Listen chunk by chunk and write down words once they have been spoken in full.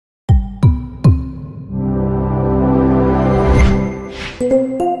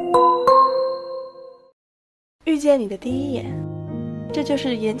见你的第一眼，这就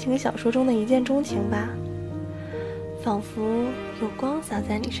是言情小说中的一见钟情吧？仿佛有光洒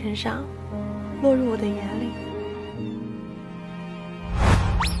在你身上，落入我的眼里。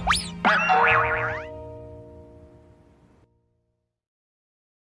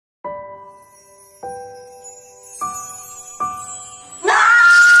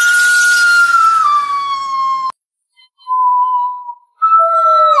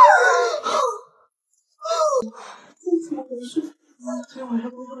今天晚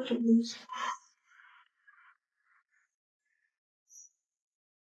上梦到了什么东西？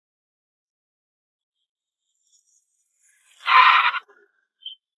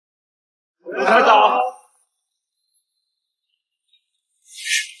有才找。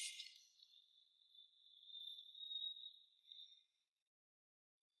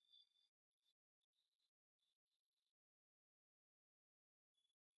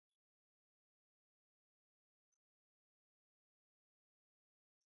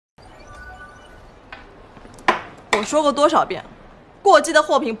我说过多少遍，过季的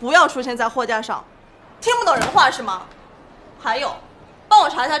货品不要出现在货架上，听不懂人话是吗？还有，帮我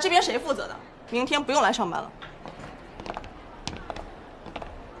查一下这边谁负责的，明天不用来上班了。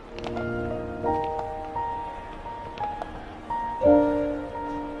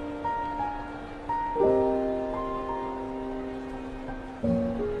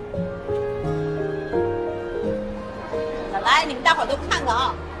来，你们大伙儿都看看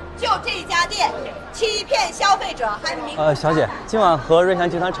啊！就这家店，欺骗消费者还明……小姐，今晚和瑞祥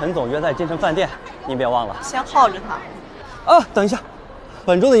集团陈总约在金城饭店，您别忘了。先耗着他。等一下，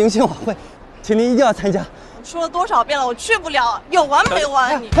本周的迎新晚会，请您一定要参加。说了多少遍了，我去不了，有完没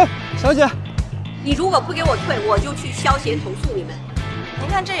完你？小姐，你如果不给我退，我就去消协投诉你们。您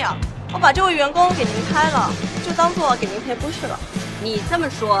看这样，我把这位员工给您开了，就当做给您赔不是了。你这么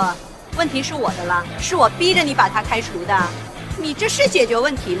说，问题是我的了，是我逼着你把他开除的。你这是解决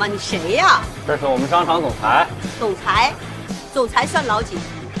问题吗？你谁呀？这是我们商场总裁。总裁算老几？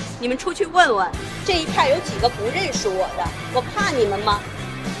你们出去问问，这一片有几个不认识我的？我怕你们吗？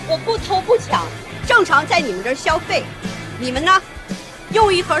我不偷不抢，正常在你们这儿消费。你们呢，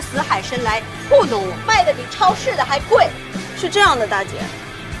用一盒死海参来糊弄我，卖的比超市的还贵。是这样的，大姐，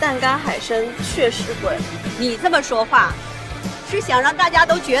蛋干海参确实贵。你这么说话，是想让大家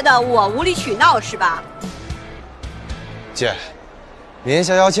都觉得我无理取闹是吧？姐，您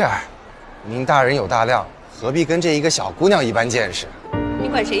消消气儿，您大人有大量，何必跟这一个小姑娘一般见识？你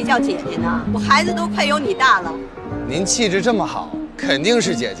管谁叫姐姐呢？我孩子都快有你大了。您气质这么好，肯定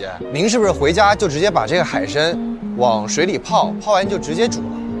是姐姐。您是不是回家就直接把这个海参往水里泡，泡完就直接煮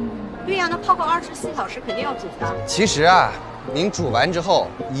了？对呀，那泡个24小时肯定要煮的。其实啊，您煮完之后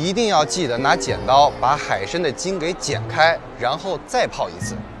一定要记得拿剪刀把海参的筋给剪开，然后再泡一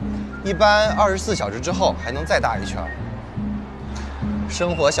次。一般24小时之后还能再大一圈。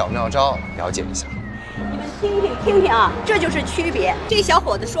生活小妙招，了解一下。你们听听啊，这就是区别。这小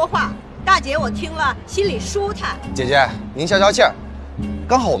伙子说话，大姐我听了心里舒坦。姐姐，您消消气儿，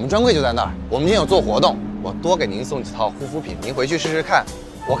刚好我们专柜就在那儿，我们今天有做活动，我多给您送几套护肤品，您回去试试看。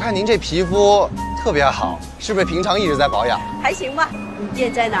我看您这皮肤特别好，是不是平常一直在保养？还行吧。你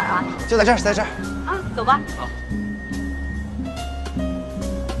店在哪儿啊？就在这儿，在这儿。啊，走吧。好。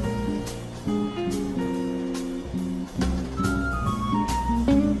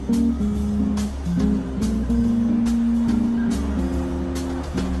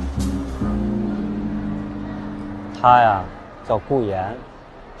他呀，叫顾岩，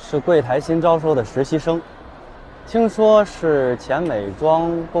是柜台新招收的实习生，听说是前美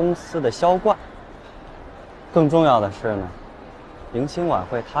妆公司的销冠。更重要的是呢，迎新晚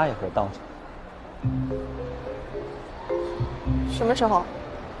会他也会到场。什么时候？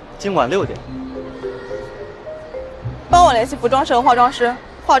今晚6点。帮我联系服装社和化妆师，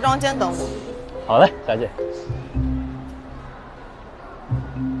化妆间等我。好嘞，小姐。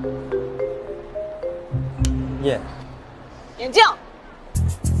耶，眼镜。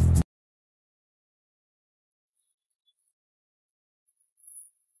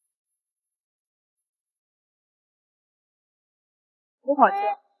不好吃。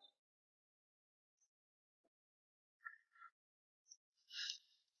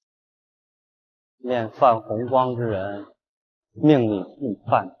恋泛红光之人，命里必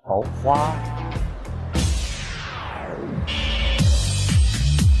犯桃花。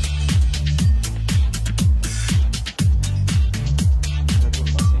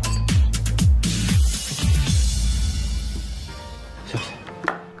谢谢。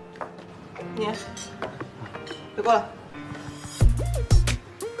你，别过来。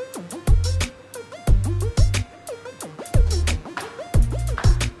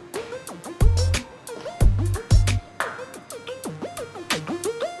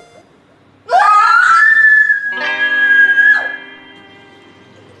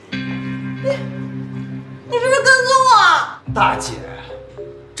大姐，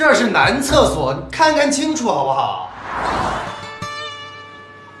这是男厕所，看看清楚好不好？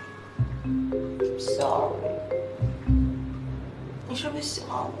 Sorry， 你是不是喜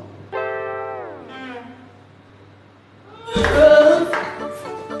欢我？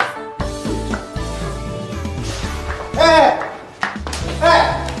哎，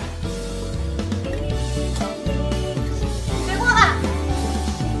哎，别过来！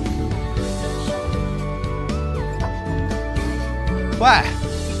喂，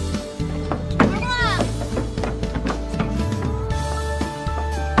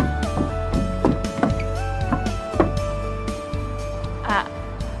哎，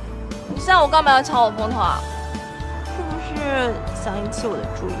你下午干嘛要抢我风头啊？是不是想引起我的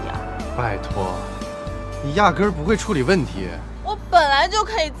注意啊？拜托，你压根儿不会处理问题，我本来就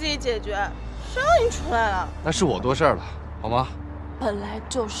可以自己解决，谁让你出来了？那是我多事儿了，好吗？本来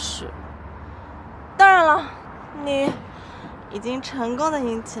就是。当然了，你已经成功的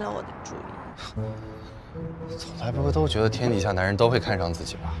引起了我的注意。总裁不会都觉得天底下男人都会看上自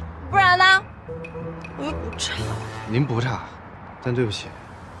己吧？不然呢？我又不差。您不差，但对不起，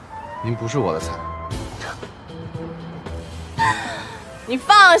您不是我的菜。你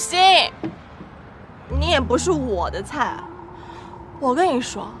放心，你也不是我的菜。我跟你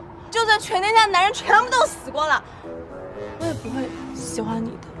说，就算全天下男人全部都死光了，我也不会喜欢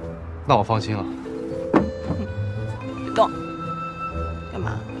你的。那我放心了。别动！干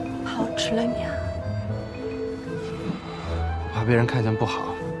嘛？怕我吃了你啊？我怕被人看见不好。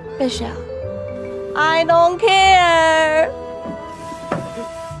被谁啊 ？I don't care。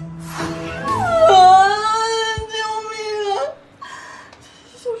救命啊！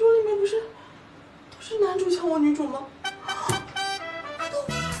小说里面不是都是男主抢我女主吗？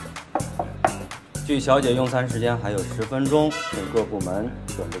距小姐用餐时间还有10分钟，请各部门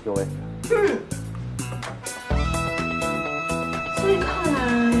准备就位。所以看来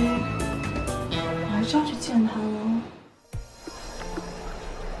我还是要去见他了。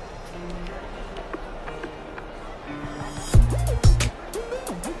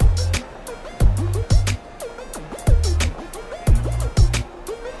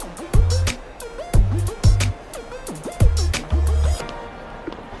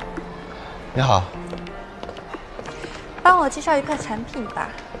你好，帮我介绍一块产品吧。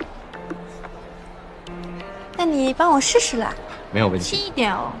那你帮我试试啦，没有问题。轻一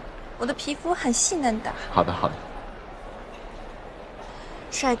点哦，我的皮肤很细嫩的。好的，好的。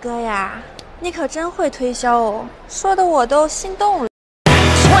帅哥呀，你可真会推销哦，说的我都心动了。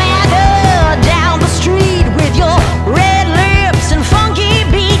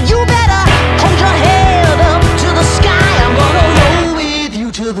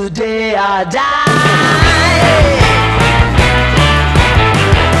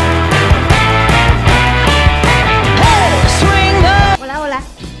我来，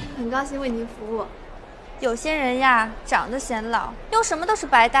很高兴为您服务。有些人呀，长得显老，用什么都是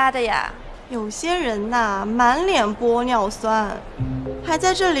白搭的呀。有些人呐，满脸玻尿酸，还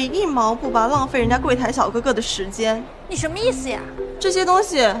在这里一毛不拔，浪费人家柜台小哥哥的时间。你什么意思呀？这些东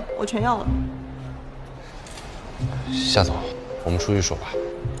西我全要了。夏总，我们出去说吧。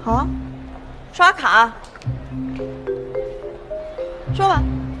好啊，刷卡。说吧。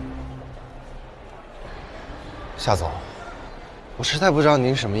夏总，我实在不知道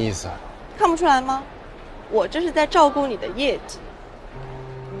您什么意思。看不出来吗？我这是在照顾你的业绩。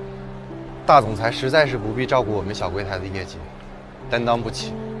大总裁实在是不必照顾我们小柜台的业绩，担当不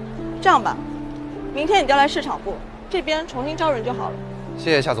起。这样吧，明天你调来市场部这边重新招人就好了。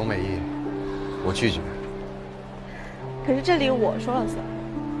谢谢夏总美意，我拒绝。可是这里我说了算。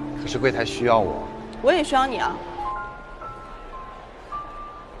可是柜台需要我，我也需要你啊。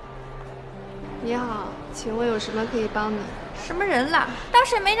你好，请问有什么可以帮你？什么人啦？当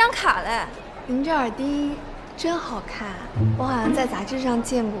时也没张卡嘞。您这耳钉真好看，我好像在杂志上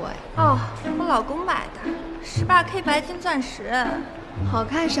见过哎。哦，我老公买的，18K 白金钻石。好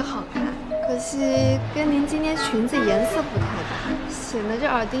看是好看，可惜跟您今天裙子颜色不太搭，显得这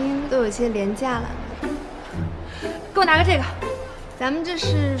耳钉都有些廉价了。给我拿个这个，咱们这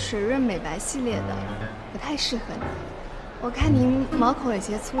是水润美白系列的，不太适合你。我看您毛孔有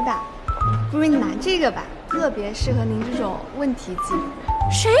些粗大，不如你拿这个吧，特别适合您这种问题肌肤。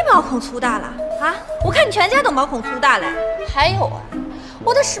谁毛孔粗大了啊？我看你全家都毛孔粗大嘞。还有啊，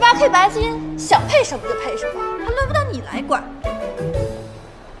我的18K 白金想配什么就配什么，还轮不到你来管。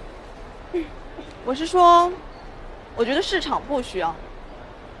我是说，我觉得市场部需要。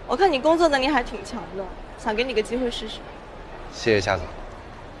我看你工作能力还挺强的，想给你个机会试试。谢谢夏总，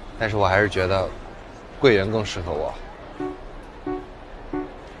但是我还是觉得柜员更适合我。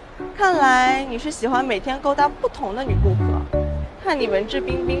看来你是喜欢每天勾搭不同的女顾客。看你文质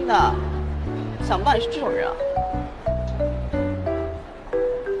彬彬的，想不到你是这种人啊。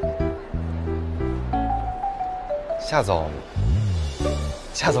夏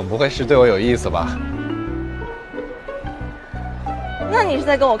总不会是对我有意思吧？那你是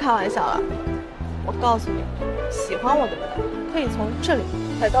在跟我开玩笑了？我告诉你，喜欢我的人可以从这里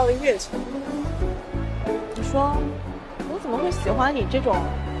踩到了月球。你说，我怎么会喜欢你这种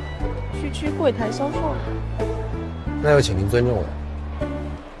区柜台销售呢？那就请您尊重我。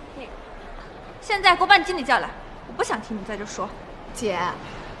现在给我把你经理叫来，我不想听你在这说。姐，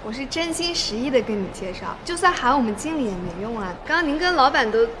我是真心实意的跟你介绍，就算喊我们经理也没用啊。刚刚您跟老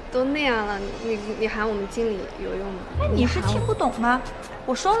板都那样了，你喊我们经理有用吗？哎，你是听不懂吗？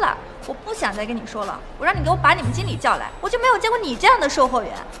我说了，我不想再跟你说了。我让你给我把你们经理叫来，我就没有见过你这样的售货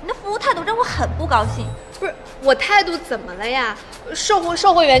员，你的服务态度让我很不高兴。不是我态度怎么了呀？售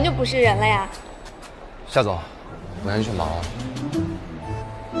货员就不是人了呀？夏总，我先去忙了。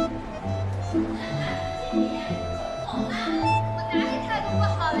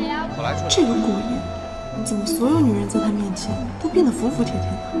这个顾言，怎么所有女人在他面前都变得服服帖帖的？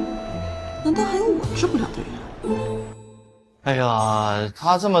难道还有我治不了的人？哎呀，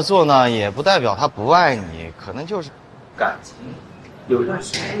他这么做呢，也不代表他不爱你，可能就是感情有段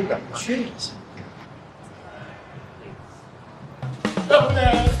时间冷却一下。大不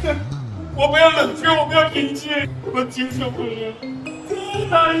对，我不要冷却，我不要停气，我接受不了，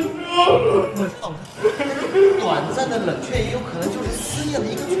太热了。短暂的冷却也有可能就是思念的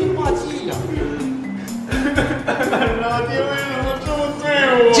一个催化剂呀。老天为什么这么对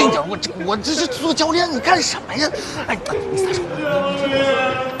我？静点，我这是做教练，你干什么呀？哎，你撒手。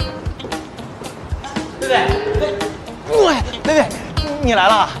贝贝，你来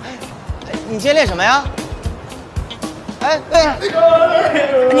了，你今天练什么呀？哎，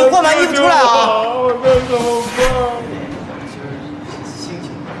你换完衣服出来啊！我该怎么办？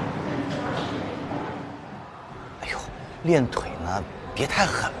哎呦，练腿呢，别太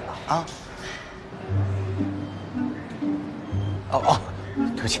狠了啊！哦，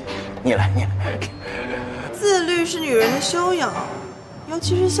对不起，你来。自律是女人的修养，尤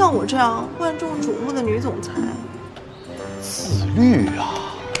其是像我这样万众瞩目的女总裁。自律啊？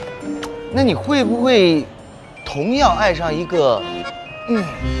那你会不会同样爱上一个，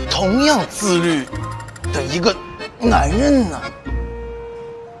同样自律的一个男人呢？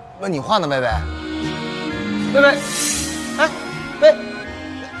问你话呢，薇薇。薇薇，哎，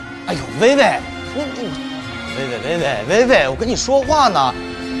哎呦，薇薇，薇薇，我跟你说话呢。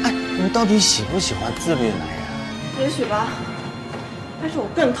哎，你到底喜不喜欢自律的男人？也许吧，但是我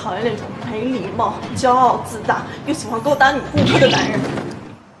更讨厌那种没礼貌、骄傲自大又喜欢勾搭女顾客的男人。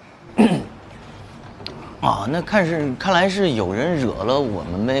啊，那看来是有人惹了我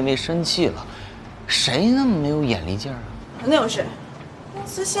们薇薇生气了，谁那么没有眼力劲儿啊？那有谁？公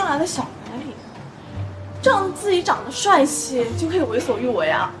司新来的小白领，仗着自己长得帅气就可以为所欲为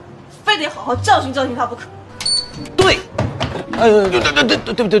啊，非得好好教训教训他不可。对，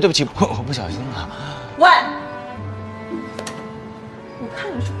对不起，我不小心了。喂，我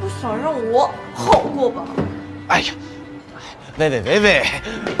看你是不想让我好过吧？哎呀，薇，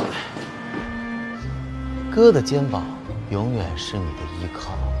哥的肩膀永远是你的依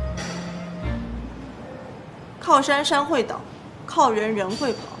靠。靠山山会倒，靠人人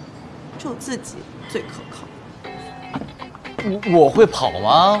会跑，只有自己最可靠。我会跑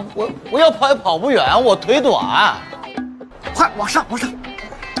吗？我要跑也跑不远，我腿短。快往上！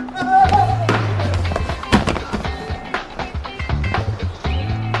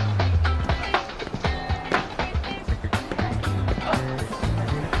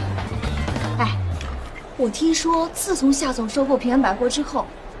哎，我听说自从夏总收购平安百货之后，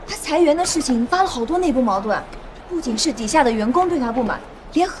他裁员的事情引发了好多内部矛盾，不仅是底下的员工对他不满，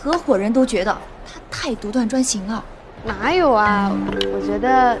连合伙人都觉得他太独断专行了。哪有啊？我觉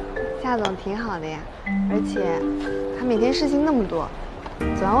得夏总挺好的呀，而且他每天事情那么多，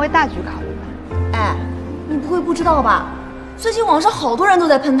总要为大局考虑吧。哎，你不会不知道吧？最近网上好多人都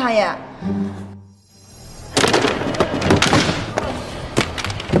在喷他耶。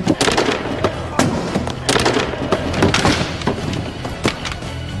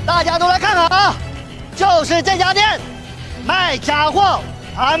大家都来看看啊，就是这家店，卖假货、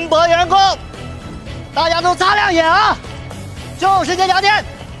盘剥员工。大家都擦亮眼啊！就是这家店，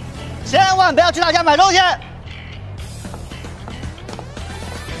千万不要去他家买东西。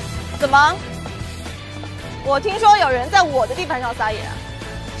怎么？我听说有人在我的地盘上撒野啊？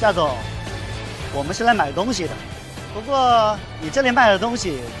夏总，我们是来买东西的，不过你这里卖的东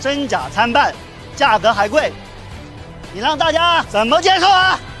西真假参半，价格还贵，你让大家怎么接受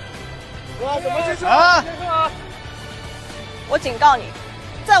啊？我怎么接受啊？我警告你，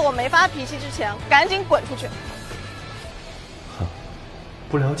在我没发脾气之前，赶紧滚出去！哼，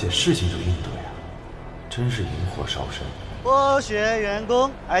不了解事情就应对啊，真是引火烧身。剥削员工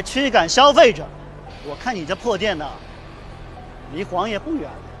还驱赶消费者，我看你这破店呢，离黄也不远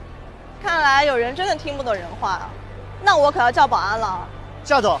了。看来有人真的听不懂人话啊，那我可要叫保安了。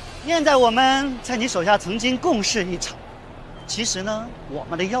夏总，念在我们在你手下曾经共事一场，其实呢，我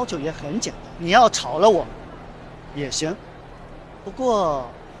们的要求也很简单，你要炒了我们也行，不过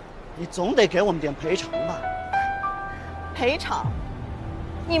你总得给我们点赔偿吧？赔偿？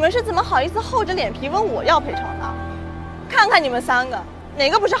你们是怎么好意思厚着脸皮问我要赔偿的？看看你们3个，哪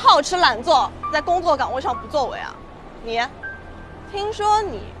个不是好吃懒做，在工作岗位上不作为啊？你，听说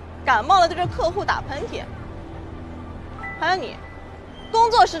你感冒了对着客户打喷嚏，还有你。工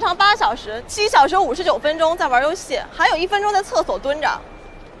作时长8小时，7小时59分钟在玩游戏，还有1分钟在厕所蹲着，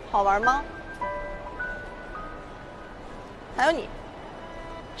好玩吗？还有你，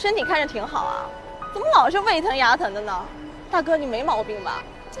身体看着挺好啊，怎么老是胃疼牙疼的呢？大哥，你没毛病吧？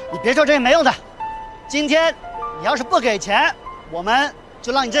你别说这些没用的，今天你要是不给钱，我们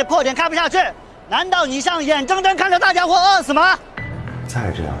就让你这破店开不下去。难道你想眼睁睁看着大家伙饿死吗？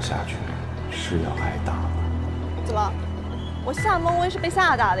再这样下去，是要挨打的。怎么？我夏梦薇是被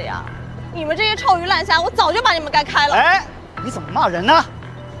吓大的呀！你们这些臭鱼烂虾，我早就把你们该开了。哎，你怎么骂人呢？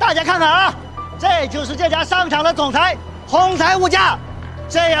大家看看啊，这就是这家商场的总裁，哄抬物价，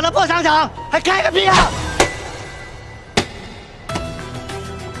这样的破商场还开个屁啊！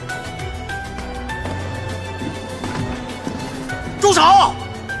住手！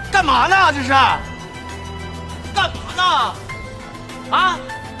干嘛呢？这是？干嘛呢？啊！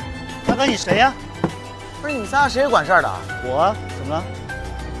大哥，你谁呀？不是你们仨谁管事儿的？我怎么了？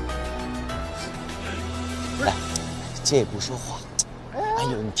不是，这不说话。哎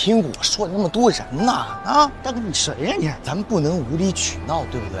呦，你听我说，那么多人呢啊！大哥，你谁呀你？咱不能无理取闹，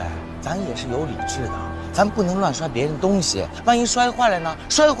对不对？咱也是有理智的，咱不能乱摔别人东西，万一摔坏了呢？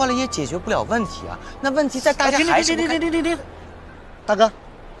摔坏了也解决不了问题啊。那问题在大家还是停！大哥，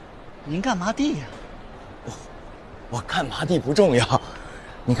您干嘛地呀？我干嘛地不重要，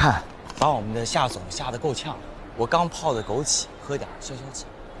你看。把我们的夏总吓得够呛，我刚泡的枸杞，喝点消消气。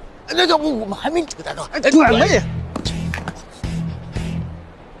那我们还没大哥，滚吧你！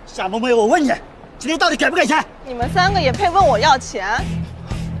夏萌萌，我问你，今天到底给不给钱？你们3个也配问我要钱？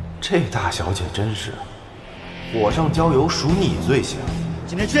这大小姐真是，火上浇油属你最香。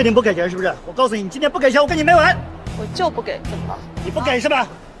今天确定不给钱是不是？我告诉你，你今天不给钱，我跟你没完。我就不给，怎么了？你不给是吧？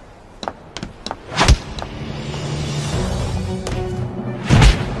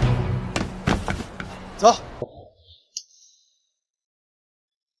走。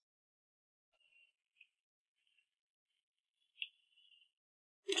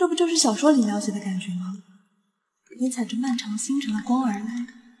这不就是小说里描写的感觉吗？你踩着漫长星辰的光而来，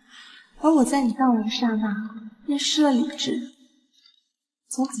而我在你到来的刹那便失了理智，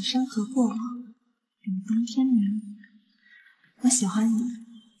从此山河过往，永登天明。我喜欢你，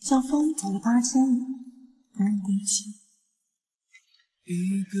像风走了8000里，不问归期。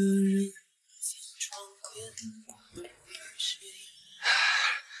一个人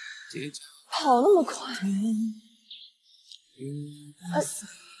跑那么快，哎，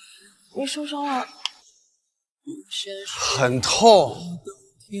你受伤了？很痛，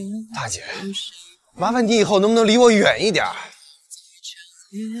大姐，麻烦你以后能不能离我远一点？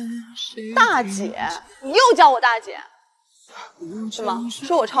大姐，你又叫我大姐，是吗？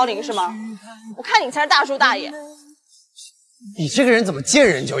说我超龄是吗？我看你才是大叔大爷。你这个人怎么见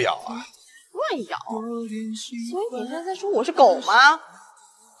人就咬啊？乱咬？所以你现在在说我是狗吗？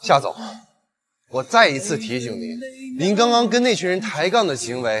夏总，我再一次提醒您，您刚刚跟那群人抬杠的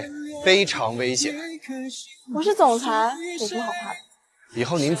行为非常危险。我是总裁，有什么好怕的？以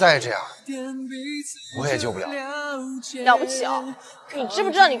后您再这样，我也救不了。了不起哦！你知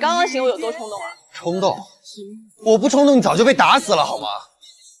不知道你刚刚行为有多冲动啊？冲动？我不冲动，你早就被打死了好吗？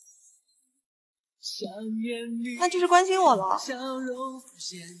那就是关心我了。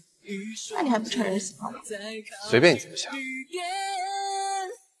那你还不承认喜欢我？随便你怎么想。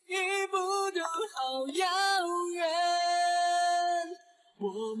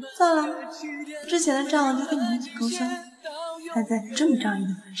算了，之前的账就跟你一起勾销。看在你这么仗义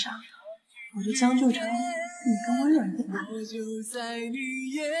的份上，我就将就着你跟我忍一把。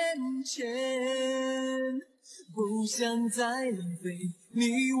不想再浪费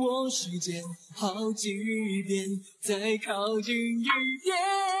你我时间，好几遍，再靠近一点，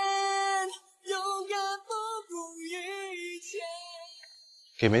勇敢不顾一切。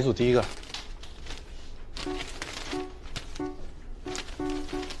给每组第一个。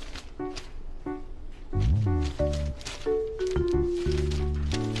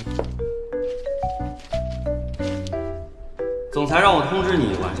总裁让我通知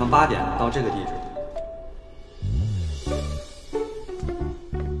你晚上8点到这个地址。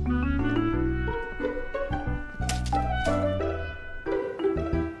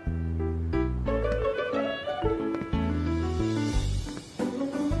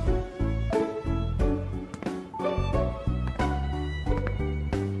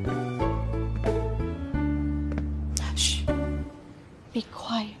Be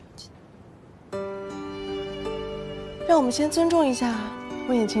quiet。让我们先尊重一下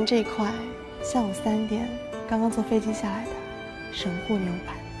我眼前这一块下午3点刚刚坐飞机下来的神户牛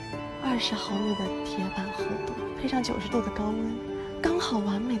排，20毫米的铁板厚度，配上90度的高温，刚好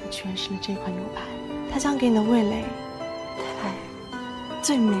完美的诠释了这块牛排。它将给你的味蕾带来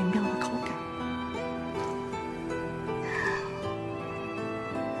最美妙的口感。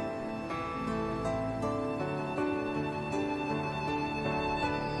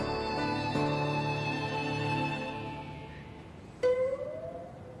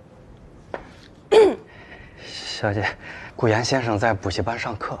小姐，顾岩先生在补习班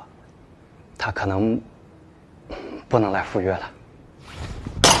上课，他可能不能来赴约了。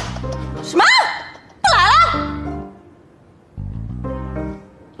什么？不来了？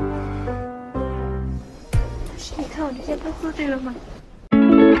你看我这件都做对了吗？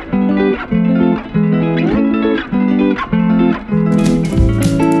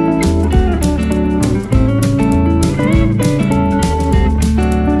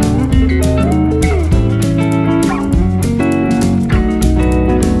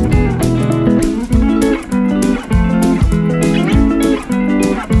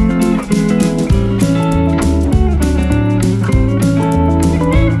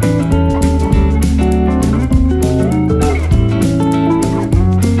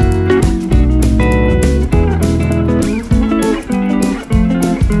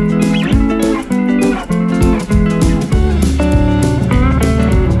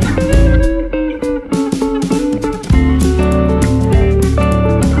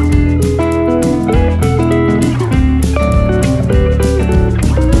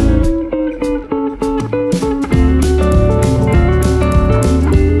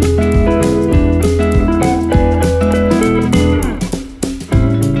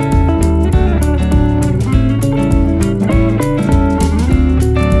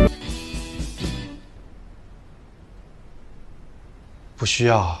不需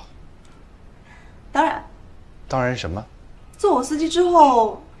要。当然。当然什么？做我司机之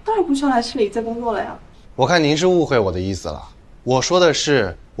后，当然不需要来市里再工作了呀。我看您是误会我的意思了。我说的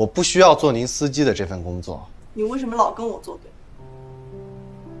是，我不需要做您司机的这份工作。你为什么老跟我作对？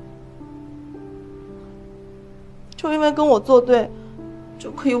就因为跟我作对，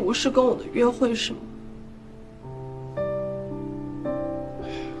就可以无视跟我的约会是吗？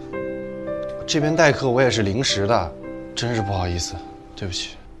这边代课我也是临时的，真是不好意思，对不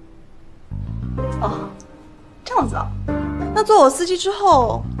起。哦，这样子啊。那做我司机之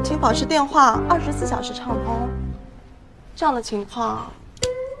后，请保持电话24小时畅通。这样的情况，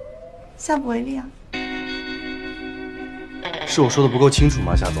下不为例啊。是我说的不够清楚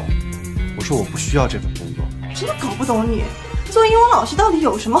吗，夏总？我说我不需要这份工作。真的搞不懂你，做英文老师到底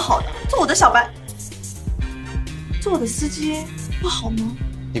有什么好的？做我的小白，做我的司机不好吗？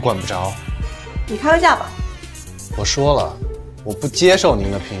你管不着。你开个价吧。我说了，我不接受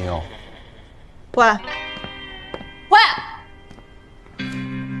您的聘用。喂，喂。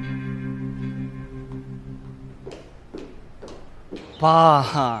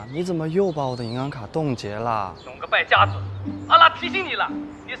爸，你怎么又把我的银行卡冻结了？弄个败家子！阿拉提醒你了，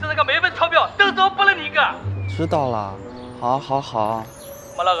你身上的每份钞票都是我拨了你的。知道了，好，好，好。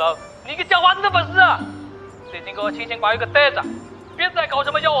没老狗，你个讲话真的不是啊！最近给我清闲寡欲个呆着，别再搞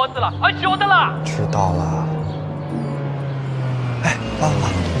什么幺蛾子了，俺晓得了。知道了。哎，爸，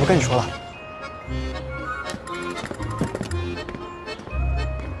我不跟你说了。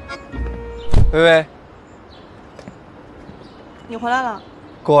微微。你回来了，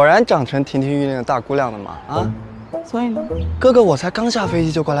果然长成亭亭玉立的大姑娘了嘛！啊，所以呢？哥哥，我才刚下飞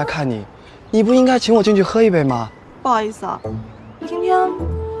机就过来看你，你不应该请我进去喝一杯吗？不好意思啊，今天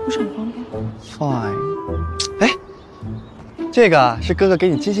不是很方便。Fine。哎，这个是哥哥给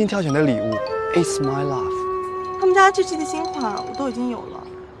你精心挑选的礼物 ，It's my love。他们家这季的新款我都已经有了，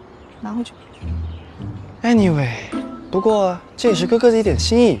拿回去。Anyway， 不过这也是哥哥的一点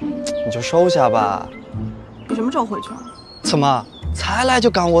心意，你就收下吧。你什么时候回去啊？怎么才来就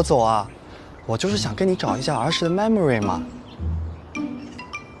赶我走啊？我就是想跟你找一下儿时的 memory 嘛。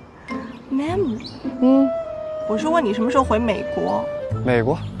memory？ 我是问你什么时候回美国？美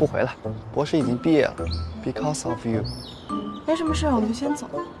国不回来，博士已经毕业了 ，because of you。没什么事，我就先走。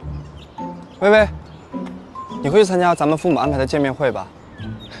微微，你会去参加咱们父母安排的见面会吧？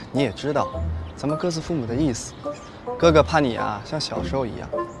你也知道，咱们各自父母的意思。哥哥怕你啊，像小时候一样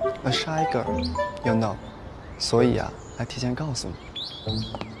 ，a shy girl，you know， 所以啊，来提前告诉你。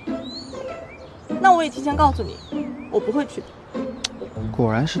那我也提前告诉你，我不会去的。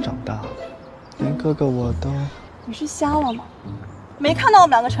果然是长大了，连哥哥我都……你是瞎了吗？没看到我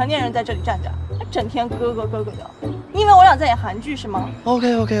们两个成年人在这里站着，还整天哥哥哥哥的。你以为我俩在演韩剧是吗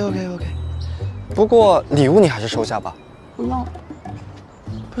 ？OK。不过礼物你还是收下吧。不用。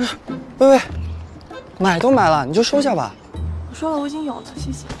不是，喂，买都买了，你就收下吧。我说了，我已经有了，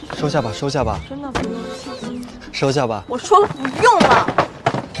谢谢。收下吧，收下吧。真的不用，谢谢。收下吧。我说了不用了。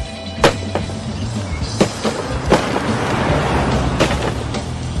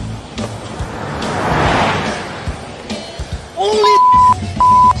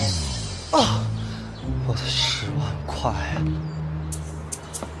啊！我的10万块。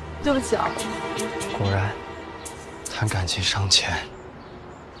对不起啊。果然，谈感情伤钱。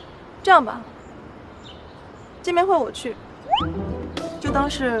这样吧，见面会我去，就当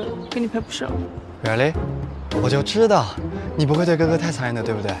是给你赔不是了。Really？ 我就知道你不会对哥哥太残忍的，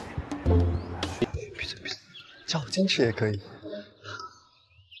对不对？闭嘴，叫我坚持也可以。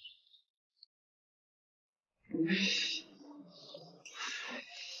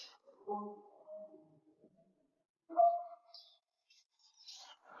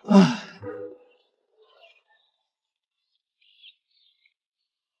唉。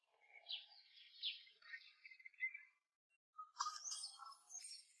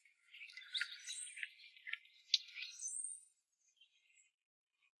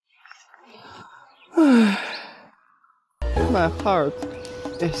My heart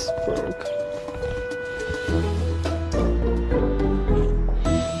is broke.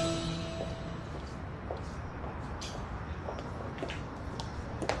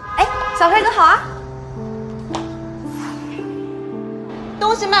 哎，小帅哥好啊！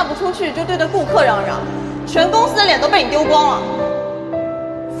东西卖不出去就对着顾客嚷嚷，全公司的脸都被你丢光了。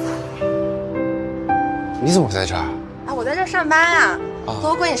你怎么会在这儿？啊，我在这上班啊。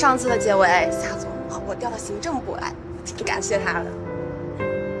多亏你上次的结尾，夏总把我调到行政部来，挺感谢他的。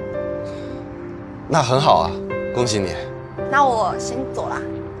那很好啊，恭喜你。那我先走了。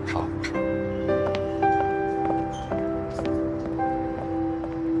好。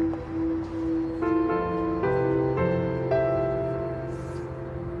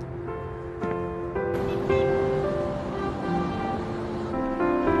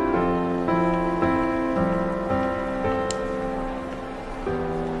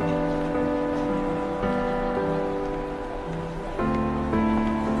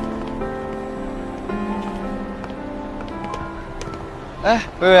哎，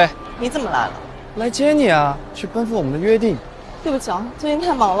薇薇，你怎么来了？来接你啊，去奔赴我们的约定。对不起啊，最近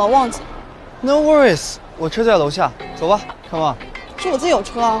太忙了，忘记。No worries， 我车在楼下，走吧 ，Come on。是我自己有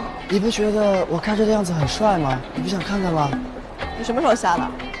车啊。你不觉得我开车的样子很帅吗？你不想看看吗？你什么时候瞎的？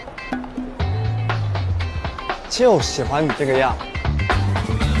就喜欢你这个样。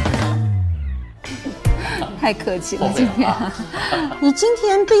太客气了，今天。你今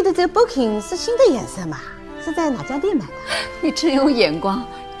天背的这个 booking 是新的颜色吗？是在哪家店买的？你真有眼光，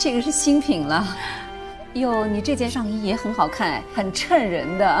这个是新品了。哟，你这件上衣也很好看，很衬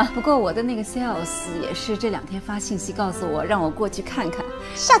人的。不过我的那个 sales 也是这2天发信息告诉我，让我过去看看。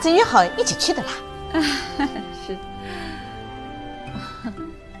下次约好一起去的啦。是。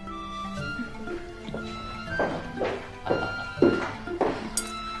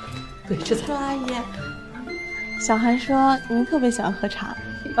对，这才。说阿姨，小韩说您特别喜欢喝茶。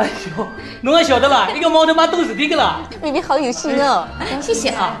哎呦，侬也晓得啦，一个毛头妈都是这个啦。妹妹好有心哦，谢谢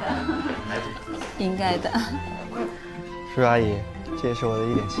啊。应该的。叔阿姨，这也是我的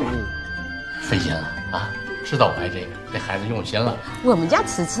一点心意。费心了啊，知道我爱这个，这孩子用心了。我们家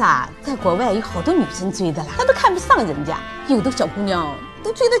慈慈啊，在国外有好多女生追的啦，她都看不上人家，有的小姑娘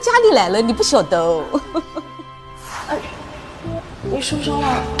都追到家里来了，你不晓得哦。哎，你受伤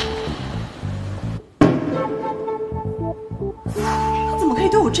了？他怎么可以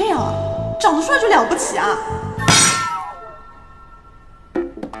对我这样啊？长得帅就了不起啊！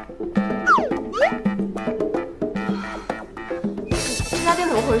这家店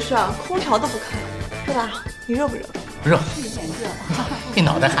怎么回事啊？空调都不开，是吧？你热不热？热，是有点热。一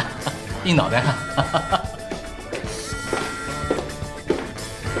脑袋汗，一脑袋汗。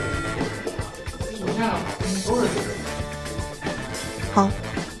好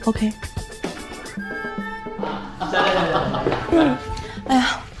 ，OK。哎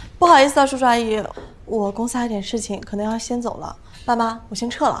呀，不好意思啊，叔叔阿姨，我公司还有点事情，可能要先走了。爸妈，我先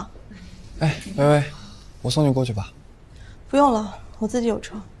撤了。哎，薇薇，我送你过去吧。不用了，我自己有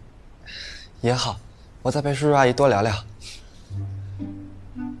车。也好，我再陪叔叔阿姨多聊聊。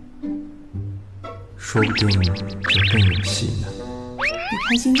说不定就更有戏呢。你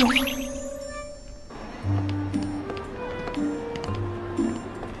开心就好。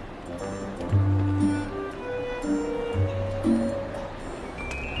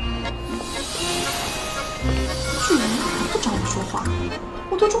巨人还不找我说话，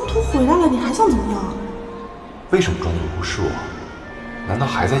我都中途回来了，你还想怎么样？为什么中途不是我？难道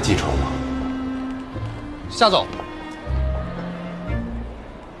还在记仇吗？夏总，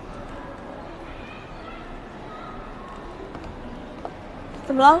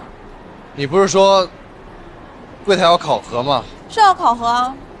怎么了？你不是说柜台要考核吗？是要考核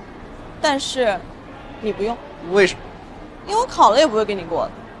啊，但是你不用。为什么？因为我考了也不会给你过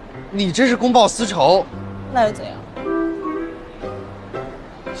的。你这是公报私仇。那又怎样？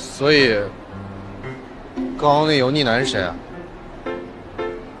所以，刚刚那油腻男是谁啊？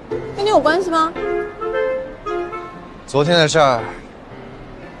跟你有关系吗？昨天的事儿，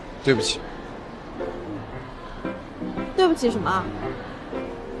对不起。对不起什么？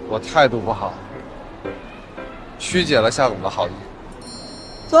我态度不好，曲解了夏总的好意。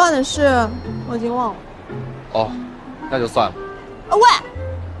昨晚的事我已经忘了。哦，那就算了。喂，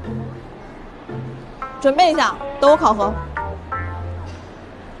准备一下，等我考核。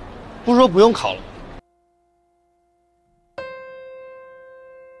不是说不用考了。